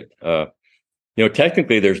created.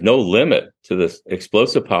 Technically, there's no limit to the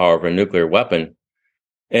explosive power of a nuclear weapon.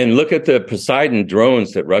 And look at the Poseidon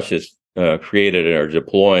drones that Russia's created and are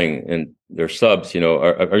deploying in their subs.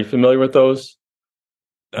 Are you familiar with those?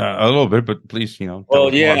 A little bit, but please,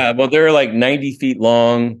 Well, yeah. Well, they're like 90 feet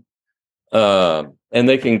long, and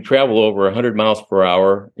they can travel over 100 miles per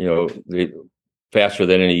hour. Faster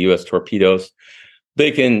than any U.S. torpedoes.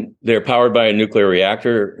 They're powered by a nuclear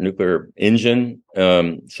reactor, nuclear engine,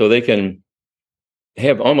 so they can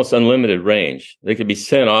have almost unlimited range. They could be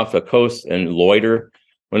sent off the coast and loiter.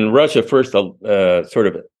 When Russia first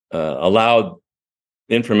allowed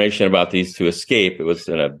information about these to escape, it was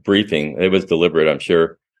in a briefing. It was deliberate, I'm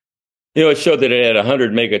sure. It showed that it had a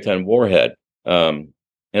 100 megaton warhead, and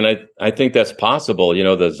I think that's possible.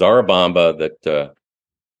 The Tsar Bomba that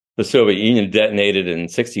the Soviet Union detonated in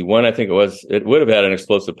 1961, I think it was. It would have had an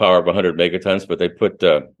explosive power of 100 megatons, but they put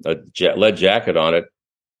a lead jacket on it.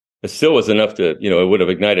 It still was enough to, it would have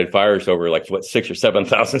ignited fires over 6,000 or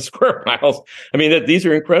 7,000 square miles. I mean, these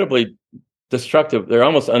are incredibly destructive. They're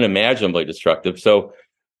almost unimaginably destructive. So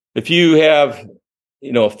if you have,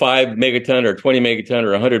 a 5 megaton or 20 megaton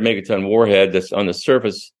or 100 megaton warhead that's on the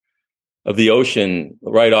surface of the ocean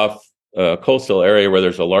right off a coastal area where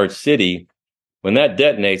there's a large city, when that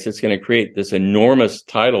detonates, it's going to create this enormous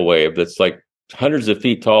tidal wave that's like hundreds of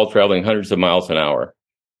feet tall, traveling hundreds of miles an hour.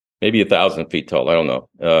 Maybe 1,000 feet tall. I don't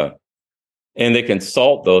know. And they can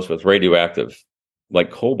salt those with radioactive,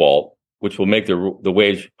 like cobalt, which will make the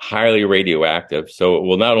waves highly radioactive. So it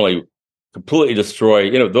will not only completely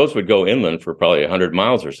destroy, those would go inland for probably 100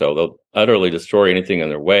 miles or so. They'll utterly destroy anything in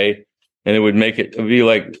their way. And it would be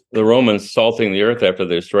like the Romans salting the earth after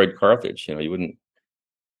they destroyed Carthage. You wouldn't,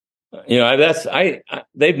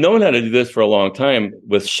 they've known how to do this for a long time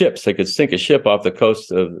with ships. They could sink a ship off the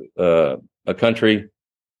coast of a country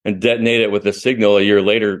and detonate it with a signal a year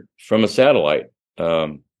later from a satellite.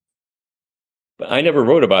 But I never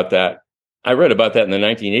wrote about that. I read about that in the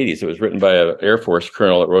 1980s. It was written by an Air Force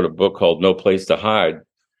colonel that wrote a book called No Place to Hide.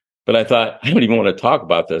 But I thought, I don't even want to talk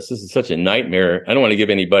about this. This is such a nightmare. I don't want to give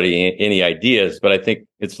anybody any ideas, but I think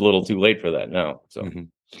it's a little too late for that now. So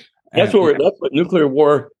that's what nuclear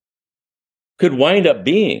war could wind up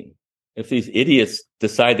being if these idiots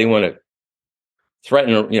decide they want to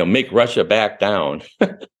threaten, make Russia back down.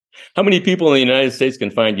 How many people in the United States can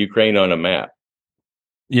find Ukraine on a map?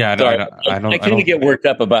 Yeah, I kind of get worked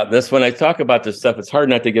up about this. When I talk about this stuff, it's hard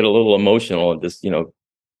not to get a little emotional and just,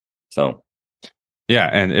 so. Yeah,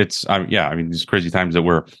 and it's, these crazy times that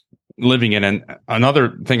we're living in. And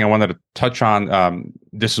another thing I wanted to touch on,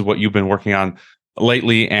 this is what you've been working on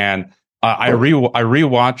lately, and I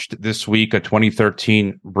rewatched this week a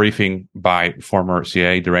 2013 briefing by former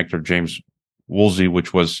CIA Director James Woolsey,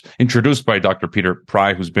 which was introduced by Dr. Peter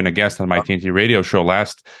Pry, who's been a guest on my TNT radio show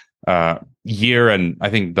last year. And I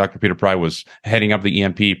think Dr. Peter Pry was heading up the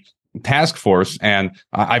EMP task force. And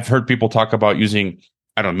I've heard people talk about using,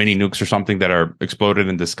 mini nukes or something that are exploded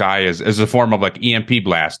in the sky as a form of EMP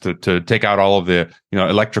blast to take out all of the,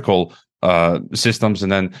 electrical systems.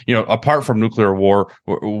 And then, apart from nuclear war,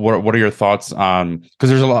 what are your thoughts on, because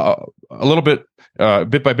there's a little bit,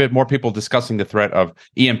 bit by bit, more people discussing the threat of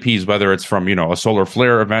EMPs, whether it's from, a solar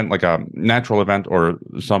flare event, like a natural event, or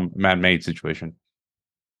some man-made situation.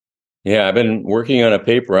 Yeah, I've been working on a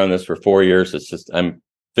paper on this for 4 years. It's just, I'm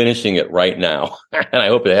finishing it right now. And I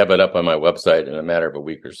hope to have it up on my website in a matter of a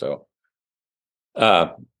week or so.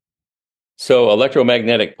 So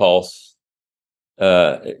electromagnetic pulse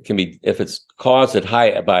can be, if it's caused at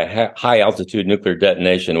high altitude nuclear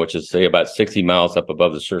detonation, which is say about 60 miles up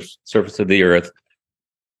above the surface of the Earth.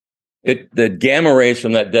 The gamma rays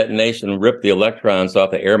from that detonation rip the electrons off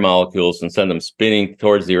the air molecules and send them spinning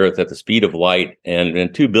towards the Earth at the speed of light. And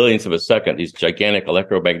in 2 billionths of a second, these gigantic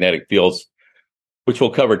electromagnetic fields, which will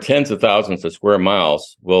cover tens of thousands of square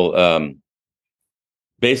miles, will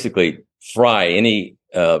basically fry any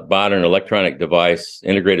modern electronic device,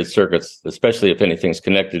 integrated circuits, especially if anything's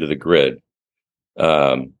connected to the grid.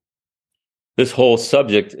 This whole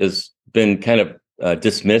subject has been kind of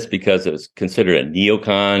dismissed because it was considered a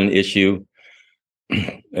neocon issue.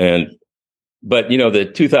 But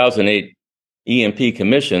the 2008 EMP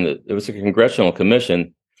commission, it was a congressional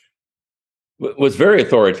commission, was very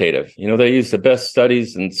authoritative. They used the best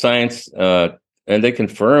studies in science, and they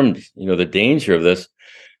confirmed, the danger of this.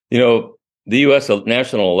 The U.S.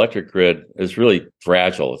 national electric grid is really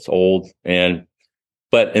fragile. It's old,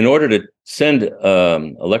 but in order to send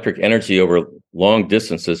electric energy over long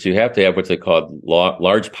distances, you have to have what they call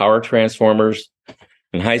large power transformers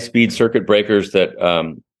and high-speed circuit breakers that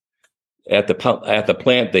at the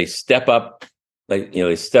plant they step up,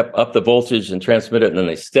 they step up the voltage and transmit it, and then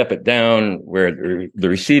they step it down where the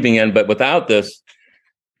receiving end. But without those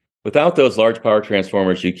large power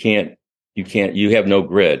transformers, you have no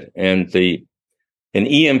grid. And an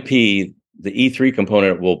EMP, the E3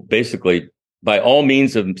 component, will basically, by all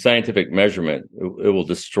means of scientific measurement, it will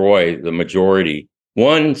destroy the majority.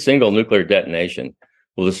 One single nuclear detonation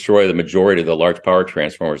will destroy the majority of the large power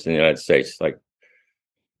transformers in the United States, like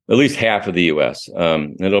at least half of the U.S.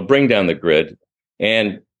 It'll bring down the grid.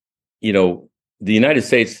 And, the United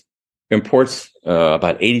States imports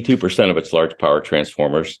about 82% of its large power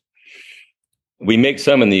transformers. We make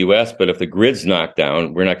some in the U.S., but if the grid's knocked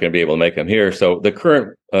down, we're not going to be able to make them here. So the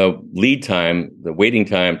current lead time, the waiting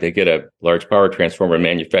time to get a large power transformer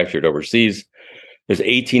manufactured overseas is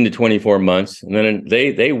 18 to 24 months. And then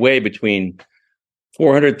they weigh between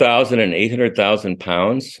 400,000 and 800,000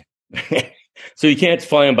 pounds. So you can't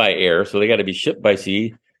fly them by air. So they got to be shipped by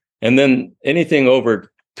sea. And then anything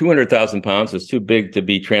over 200,000 pounds is too big to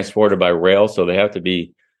be transported by rail. So they have to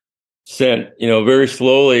be sent, very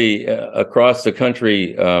slowly across the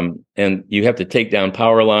country, and you have to take down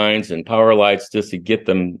power lines and power lights just to get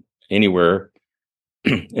them anywhere.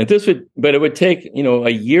 And it would take, a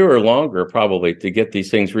year or longer probably to get these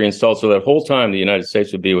things reinstalled. So that whole time the United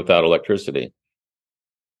States would be without electricity.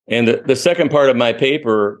 And the second part of my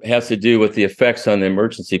paper has to do with the effects on the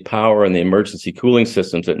emergency power and the emergency cooling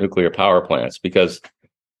systems at nuclear power plants, because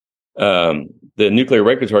the Nuclear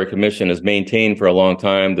Regulatory Commission has maintained for a long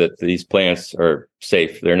time that these plants are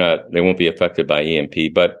safe. They won't be affected by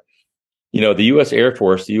EMP. But, the U.S. Air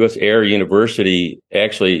Force, the U.S. Air University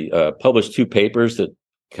actually published 2 papers that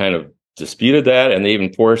kind of disputed that. And they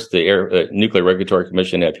even forced the Nuclear Regulatory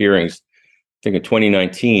Commission to have hearings, I think in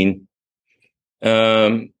 2019.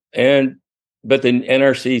 But the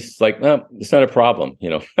NRC's like, no, it's not a problem.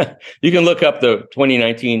 You can look up the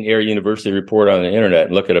 2019 Air University report on the internet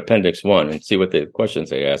and look at Appendix 1 and see what the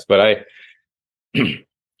questions they ask. But I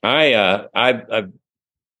got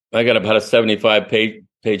about a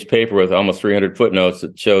 75-page paper with almost 300 footnotes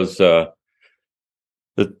that shows that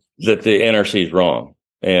the NRC is wrong.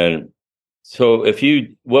 And so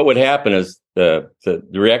what would happen is the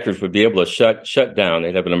reactors would be able to shut down.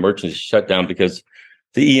 They'd have an emergency shutdown because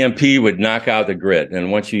the EMP would knock out the grid.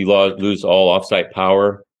 And once you lose all offsite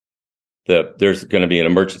power, there's going to be an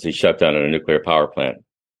emergency shutdown in a nuclear power plant.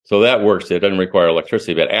 So that works. It doesn't require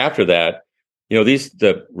electricity. But after that,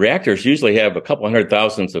 the reactors usually have a couple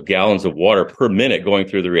 100,000 of gallons of water per minute going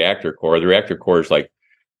through the reactor core. The reactor core is like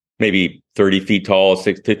maybe 30 feet tall,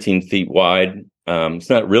 15 feet wide. It's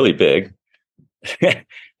not really big.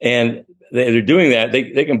 And they're doing that.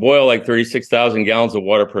 They can boil like 36,000 gallons of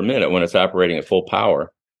water per minute when it's operating at full power.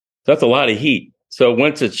 So that's a lot of heat. So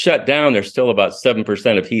once it's shut down, there's still about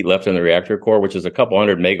 7% of heat left in the reactor core, which is a couple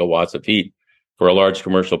hundred megawatts of heat for a large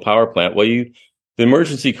commercial power plant. Well, the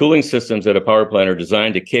emergency cooling systems at a power plant are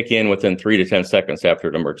designed to kick in within 3 to 10 seconds after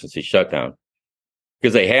an emergency shutdown,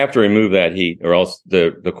 because they have to remove that heat or else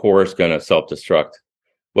the core is going to self-destruct.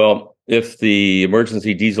 Well, if the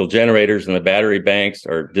emergency diesel generators and the battery banks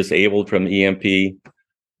are disabled from EMP,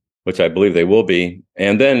 which I believe they will be,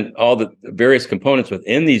 and then all the various components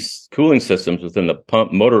within these cooling systems, within the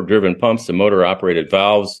motor-driven pumps, the motor-operated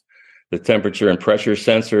valves, the temperature and pressure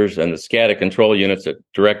sensors, and the SCADA control units that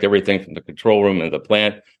direct everything from the control room and the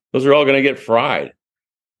plant, those are all going to get fried.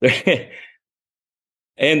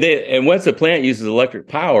 And once the plant uses electric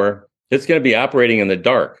power, it's going to be operating in the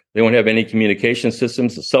dark. They won't have any communication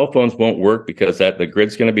systems. The cell phones won't work because the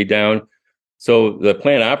grid's going to be down. So the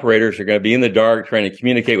plant operators are going to be in the dark trying to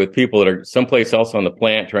communicate with people that are someplace else on the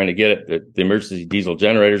plant, trying to get the emergency diesel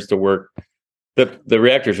generators to work. The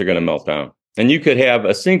reactors are going to melt down. And you could have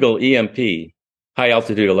a single EMP, high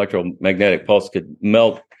altitude electromagnetic pulse, could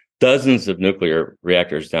melt dozens of nuclear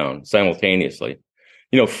reactors down simultaneously.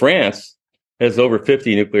 France has over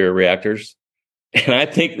 50 nuclear reactors. And I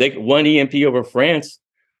think one EMP over France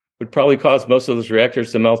would probably cause most of those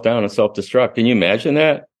reactors to melt down and self-destruct. Can you imagine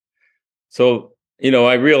that? So,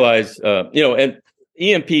 I realize, and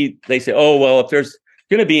EMP, they say, oh, well, if there's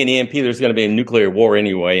going to be an EMP, there's going to be a nuclear war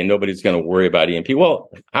anyway, and nobody's going to worry about EMP. Well,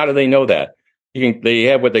 how do they know that? They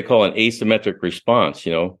have what they call an asymmetric response,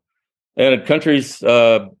 and countries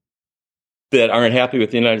that aren't happy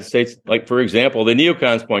with the United States, like, for example, the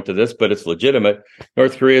neocons point to this, but it's legitimate.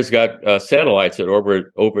 North Korea's got satellites that orbit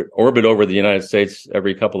over the United States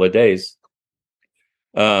every couple of days.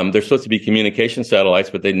 They're supposed to be communication satellites,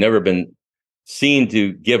 but they've never been seen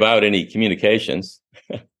to give out any communications.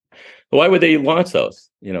 Why would they launch those?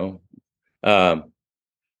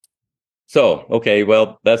 So, okay,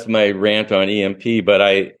 well, that's my rant on EMP, but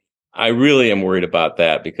I really am worried about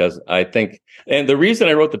that because I think, and the reason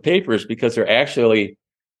I wrote the paper is because they're actually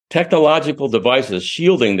technological devices,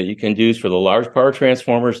 shielding that you can use for the large power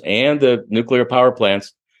transformers and the nuclear power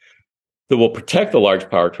plants that will protect the large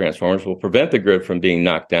power transformers, will prevent the grid from being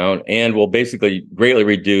knocked down, and will basically greatly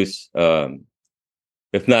reduce,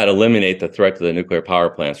 if not eliminate, the threat to the nuclear power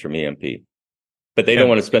plants from EMP. But they don't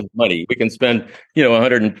want to spend money. We can spend,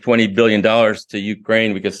 $120 billion to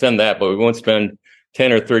Ukraine. We could send that, but we won't spend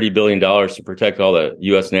 $10 or $30 billion to protect all the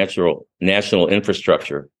U.S. national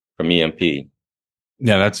infrastructure from EMP. Yeah,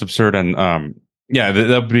 that's absurd. And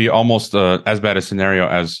that would be almost as bad a scenario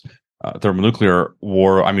as thermonuclear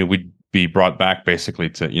war. I mean, we'd be brought back basically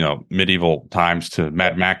to, medieval times, to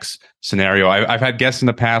Mad Max scenario. I've had guests in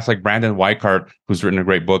the past, like Brandon Weichart, who's written a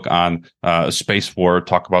great book on space war,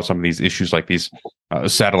 talk about some of these issues, like these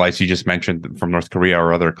satellites you just mentioned from North Korea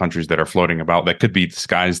or other countries that are floating about that could be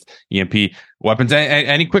disguised EMP weapons.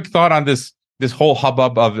 Any quick thought on this whole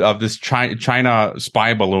hubbub of this China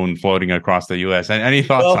spy balloon floating across the U.S.? Any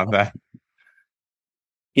thoughts on that?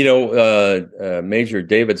 Major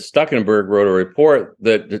David Stuckenberg wrote a report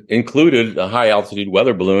that included a high altitude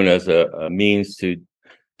weather balloon as a means to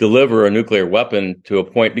deliver a nuclear weapon to a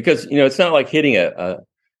point, because, it's not like hitting a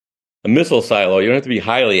missile silo. You don't have to be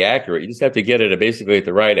highly accurate. You just have to get it basically at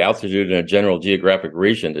the right altitude in a general geographic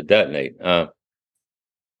region to detonate. I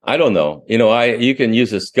don't know. You can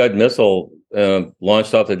use a Scud missile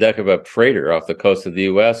launched off the deck of a freighter off the coast of the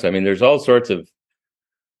U.S. I mean, there's all sorts of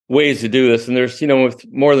ways to do this. And there's,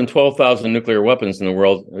 with more than 12,000 nuclear weapons in the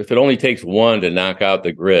world, if it only takes one to knock out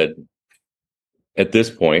the grid at this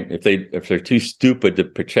point, if they're too stupid to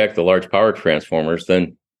protect the large power transformers,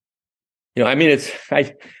 then, I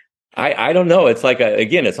don't know. It's like,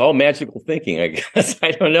 again, it's all magical thinking, I guess.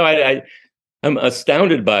 I don't know. I'm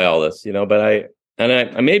astounded by all this, but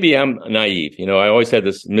maybe I'm naive. I always had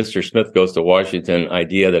this Mr. Smith Goes to Washington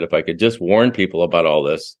idea that if I could just warn people about all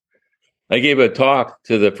this. I gave a talk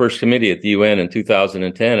to the First Committee at the UN in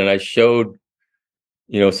 2010, and I showed,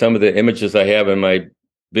 some of the images I have in my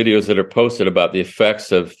videos that are posted about the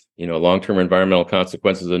effects of, long-term environmental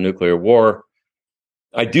consequences of nuclear war.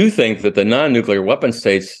 I do think that the non-nuclear weapon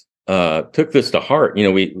states took this to heart.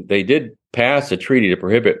 They did pass a treaty to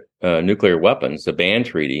prohibit nuclear weapons, a ban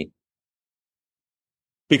treaty,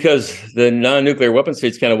 because the non-nuclear weapon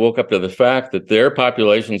states kind of woke up to the fact that their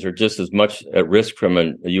populations are just as much at risk from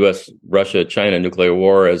a U.S., Russia, China nuclear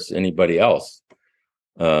war as anybody else.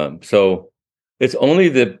 So it's only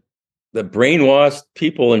the brainwashed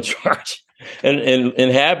people in charge and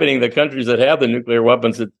inhabiting the countries that have the nuclear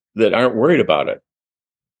weapons that aren't worried about it.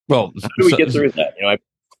 Well, how do we get through that?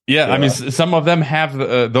 I mean, some of them have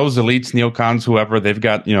those elites, neocons, whoever. They've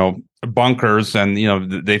got bunkers, and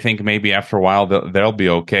they think maybe after a while they'll be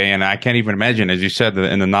okay. And I can't even imagine, as you said,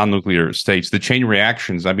 in the non-nuclear states, the chain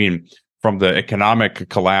reactions. I mean, from the economic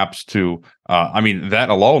collapse to, that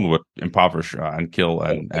alone would impoverish and kill.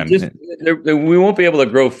 We won't be able to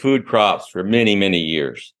grow food crops for many, many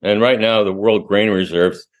years. And right now, the world grain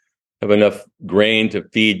reserves have enough grain to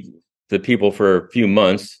feed the people for a few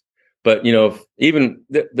months. But, even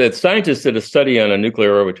the scientists did a study on a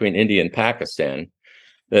nuclear war between India and Pakistan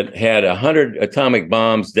that had 100 atomic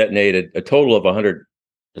bombs detonated, a total of 100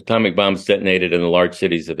 atomic bombs detonated in the large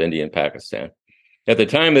cities of India and Pakistan. At the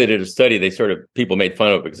time they did a study, people made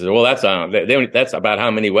fun of it because, well, that's about how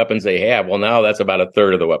many weapons they have. Well, now that's about a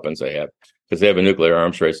third of the weapons they have because they have a nuclear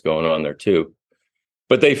arms race going on there too.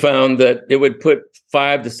 But they found that it would put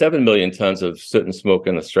 5 to 7 million tons of soot and smoke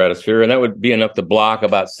in the stratosphere, and that would be enough to block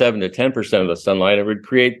about 7 to 10% of the sunlight. It would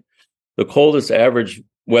create the coldest average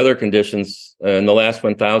weather conditions in the last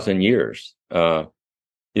 1,000 years. That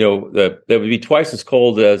would be twice as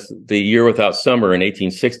cold as the year without summer in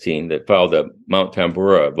 1816 that followed the Mount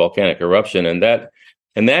Tambora volcanic eruption. And that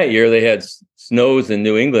year they had snows in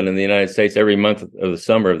New England and the United States every month of the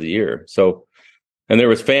summer of the year. So, and there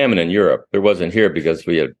was famine in Europe. There wasn't here because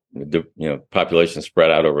we had, population spread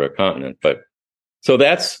out over a continent. But so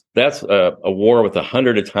that's a war with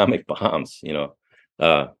 100 atomic bombs.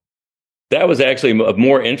 That was actually of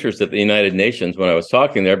more interest at the United Nations when I was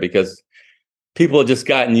talking there, because people have just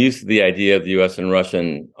gotten used to the idea of the U.S. and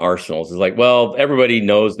Russian arsenals. It's like, well, everybody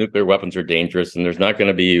knows nuclear weapons are dangerous and there's not going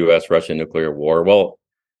to be a U.S.-Russian nuclear war. Well,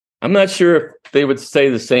 I'm not sure if they would say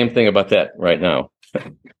the same thing about that right now.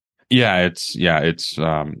 It's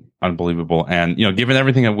unbelievable. And, given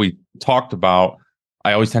everything that we talked about,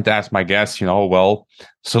 I always tend to ask my guests,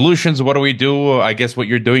 solutions, what do we do? I guess what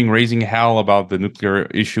you're doing, raising hell about the nuclear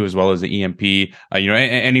issue as well as the EMP.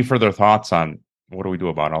 Any further thoughts on what do we do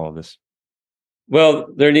about all of this? Well,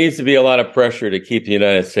 there needs to be a lot of pressure to keep the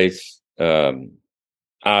United States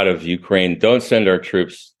out of Ukraine. Don't send our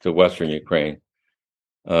troops to Western Ukraine.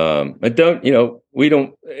 We're not going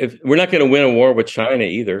to win a war with China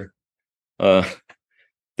either.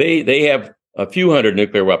 They have a few hundred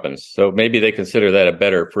nuclear weapons, so maybe they consider that a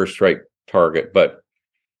better first strike target. But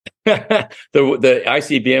the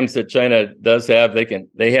ICBMs that China does have,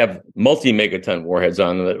 they have multi-megaton warheads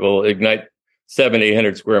on them that will ignite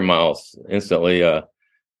 700-800 square miles instantly.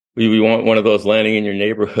 We want one of those landing in your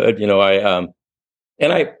neighborhood.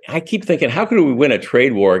 I keep thinking, how could we win a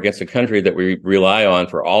trade war against a country that we rely on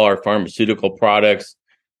for all our pharmaceutical products?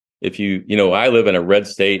 If I live in a red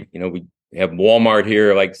state, we have Walmart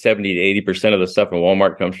here, like 70 to 80% of the stuff in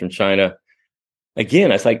Walmart comes from China. Again,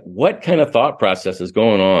 it's like, what kind of thought process is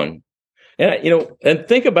going on? And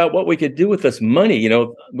think about what we could do with this money.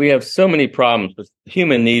 We have so many problems with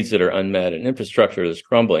human needs that are unmet and infrastructure that's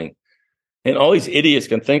crumbling. And all these idiots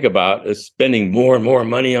can think about is spending more and more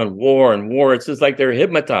money on war and war. It's just like they're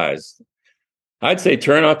hypnotized. I'd say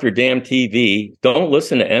turn off your damn TV. Don't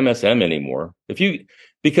listen to MSM anymore.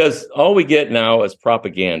 Because all we get now is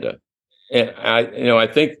propaganda. And I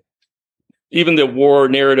think even the war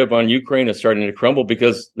narrative on Ukraine is starting to crumble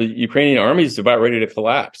because the Ukrainian army is about ready to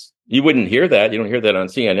collapse. You wouldn't hear that. You don't hear that on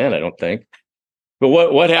CNN, I don't think. But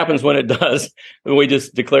what happens when it does? We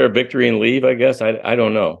just declare victory and leave, I guess. I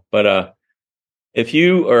don't know. But if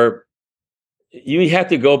you have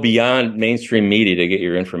to go beyond mainstream media to get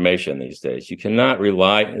your information these days. You cannot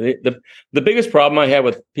rely. The biggest problem I have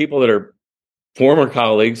with people that are former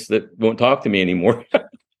colleagues that won't talk to me anymore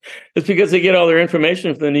is because they get all their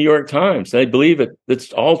information from the New York Times. They believe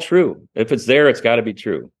it's all true. If it's there, it's got to be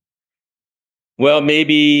true. Well,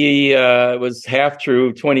 maybe it was half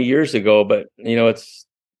true 20 years ago, but it's.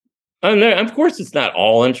 Of course, it's not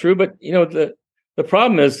all untrue. But the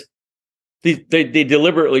problem is they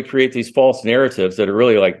deliberately create these false narratives that are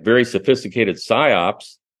really like very sophisticated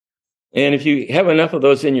psyops. And if you have enough of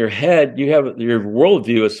those in your head, your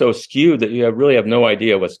worldview is so skewed that you really have no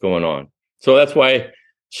idea what's going on. So that's why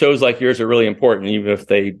shows like yours are really important, even if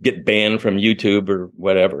they get banned from YouTube or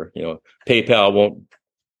whatever. PayPal won't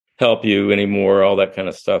help you anymore, all that kind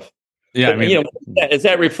of stuff. Yeah, but, is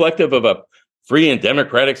that reflective of a free and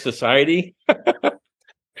democratic society?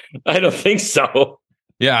 I don't think so.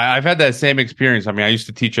 Yeah, I've had that same experience. I used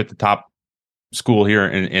to teach at the top school here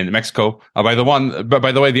in Mexico. By the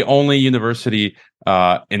way, the only university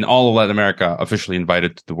in all of Latin America officially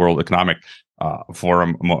invited to the World Economic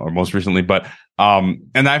Forum most recently. But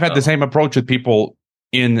and I've had the same approach with people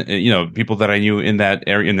people that I knew in that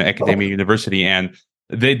area in the academia university, and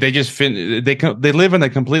they just they live in a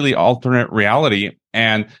completely alternate reality.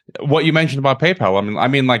 And what you mentioned about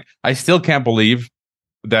PayPal, I still can't believe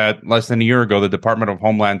that less than a year ago the Department of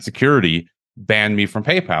Homeland Security banned me from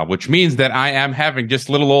PayPal, which means that I am having just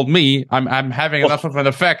little old me. I'm having enough of an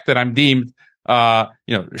effect that I'm deemed,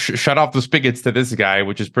 shut off the spigots to this guy,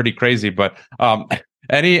 which is pretty crazy. But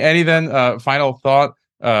any final thought?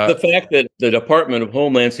 The fact that the Department of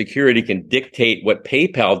Homeland Security can dictate what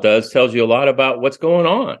PayPal does tells you a lot about what's going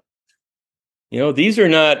on. These are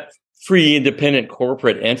not free, independent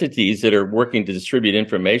corporate entities that are working to distribute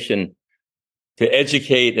information to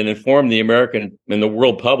educate and inform the American and the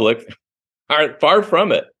world public. Far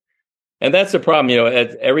from it. And that's the problem.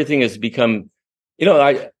 Everything has become,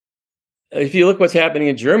 if you look what's happening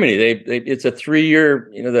in Germany, it's a 3-year,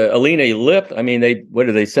 the Alina Lipp, I mean,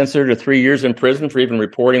 they censored her 3 years in prison for even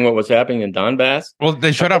reporting what was happening in Donbass. Well,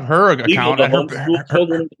 they shut off her account and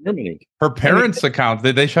her parents' account.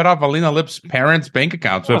 They shut off Alina Lipp's parents' bank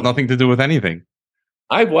accounts, so it has nothing to do with anything.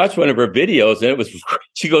 I watched one of her videos, and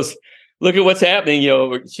she goes, look at what's happening.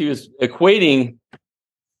 She was equating,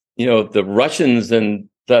 the Russians and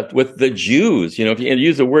that with the Jews. If you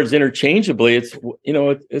use the words interchangeably, it's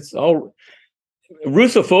all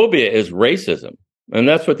Russophobia is racism, and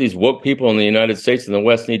that's what these woke people in the United States and the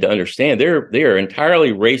West need to understand. They are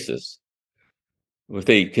entirely racist if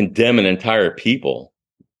they condemn an entire people.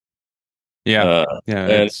 Yeah.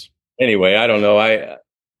 And anyway, I don't know.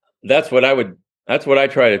 That's what I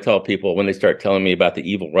try to tell people when they start telling me about the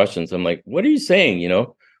evil Russians. I'm like, what are you saying?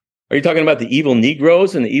 Are you talking about the evil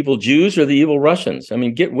Negroes and the evil Jews or the evil Russians? I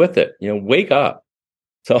mean, get with it. Wake up.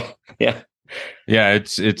 So, yeah. Yeah,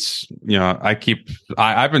 it's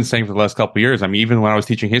I've been saying for the last couple of years, I mean, even when I was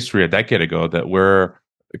teaching history a decade ago, that we're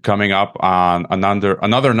coming up on another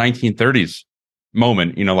 1930s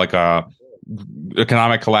moment, like a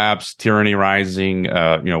economic collapse, tyranny rising,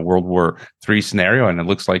 World War III scenario. And it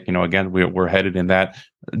looks like, again, we're headed in that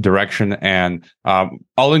direction. And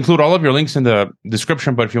I'll include all of your links in the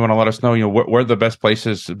description, but if you want to let us know, where are the best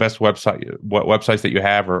places, what websites that you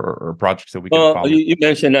have or projects that we can follow. You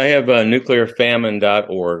mentioned I have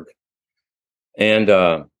nuclearfamine.org, and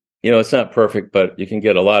it's not perfect, but you can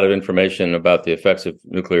get a lot of information about the effects of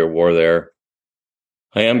nuclear war there.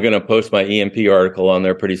 I am going to post my EMP article on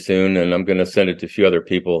there pretty soon, and I'm going to send it to a few other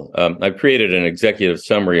people. I've created an executive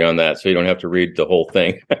summary on that, so you don't have to read the whole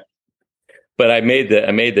thing. But I made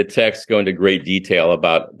the text go into great detail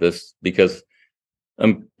about this because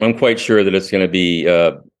I'm quite sure that it's going to be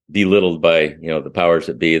belittled by the powers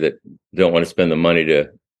that be that don't want to spend the money to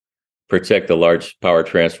protect the large power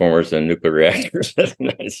transformers and nuclear reactors in the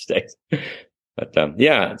United States. But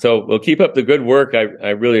so we'll keep up the good work.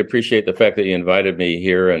 I really appreciate the fact that you invited me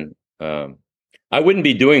here, and I wouldn't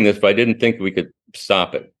be doing this if I didn't think we could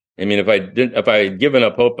stop it. I mean, if I had given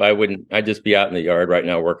up hope, I'd just be out in the yard right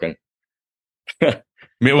now working. But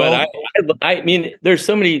I mean, there's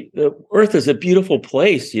so many. The Earth is a beautiful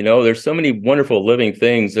place. There's so many wonderful living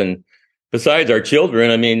things, and besides our children,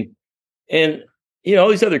 I mean, and all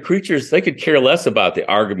these other creatures, they could care less about the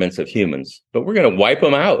arguments of humans, but we're going to wipe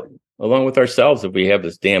them out along with ourselves if we have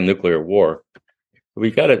this damn nuclear war. We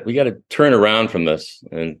got to turn around from this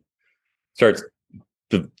and start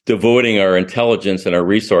devoting our intelligence and our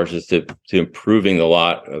resources to improving the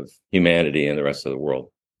lot of humanity and the rest of the world.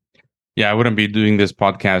 Yeah, I wouldn't be doing this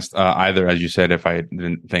podcast either, as you said, if I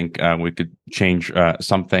didn't think we could change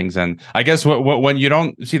some things. And I guess when you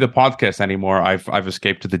don't see the podcast anymore, I've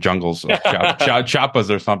escaped to the jungles of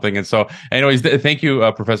Chiapas or something. And so, anyways, thank you,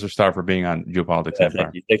 Professor Starr, for being on Geopolitics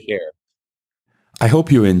Empire. Thank you. Take care. I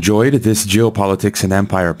hope you enjoyed this Geopolitics and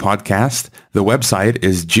Empire podcast. The website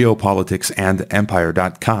is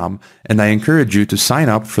geopoliticsandempire.com, and I encourage you to sign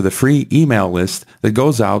up for the free email list that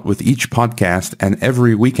goes out with each podcast and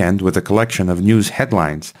every weekend with a collection of news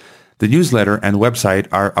headlines. The newsletter and website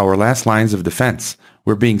are our last lines of defense.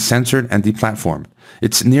 We're being censored and deplatformed.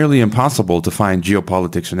 It's nearly impossible to find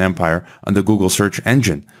Geopolitics and Empire on the Google search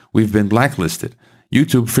engine. We've been blacklisted.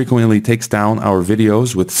 YouTube frequently takes down our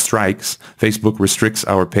videos with strikes. Facebook restricts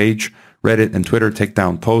our page. Reddit and Twitter take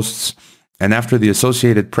down posts. And after the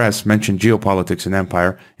Associated Press mentioned Geopolitics and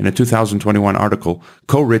Empire in a 2021 article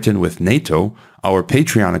co-written with NATO, our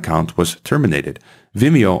Patreon account was terminated.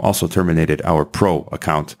 Vimeo also terminated our Pro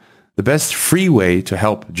account. The best free way to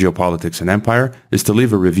help Geopolitics and Empire is to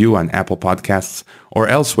leave a review on Apple Podcasts or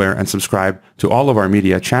elsewhere and subscribe to all of our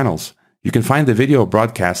media channels. You can find the video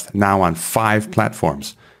broadcast now on 5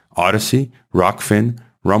 platforms: Odyssey, Rockfin,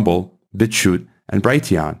 Rumble, BitChute, and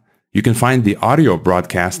Brighteon. You can find the audio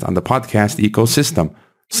broadcast on the podcast ecosystem: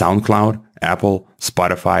 SoundCloud, Apple,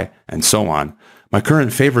 Spotify, and so on. My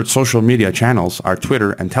current favorite social media channels are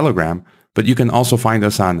Twitter and Telegram, but you can also find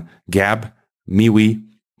us on Gab, MeWe,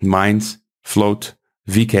 Minds, Float,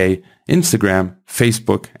 VK, Instagram,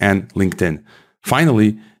 Facebook, and LinkedIn.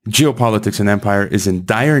 Finally, Geopolitics and Empire is in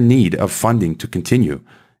dire need of funding to continue.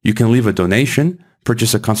 You can leave a donation,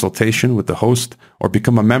 purchase a consultation with the host, or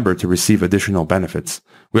become a member to receive additional benefits.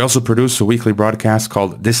 We also produce a weekly broadcast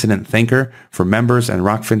called Dissident Thinker for members and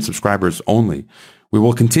Rockfin subscribers only. We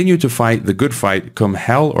will continue to fight the good fight come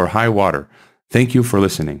hell or high water. Thank you for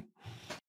listening.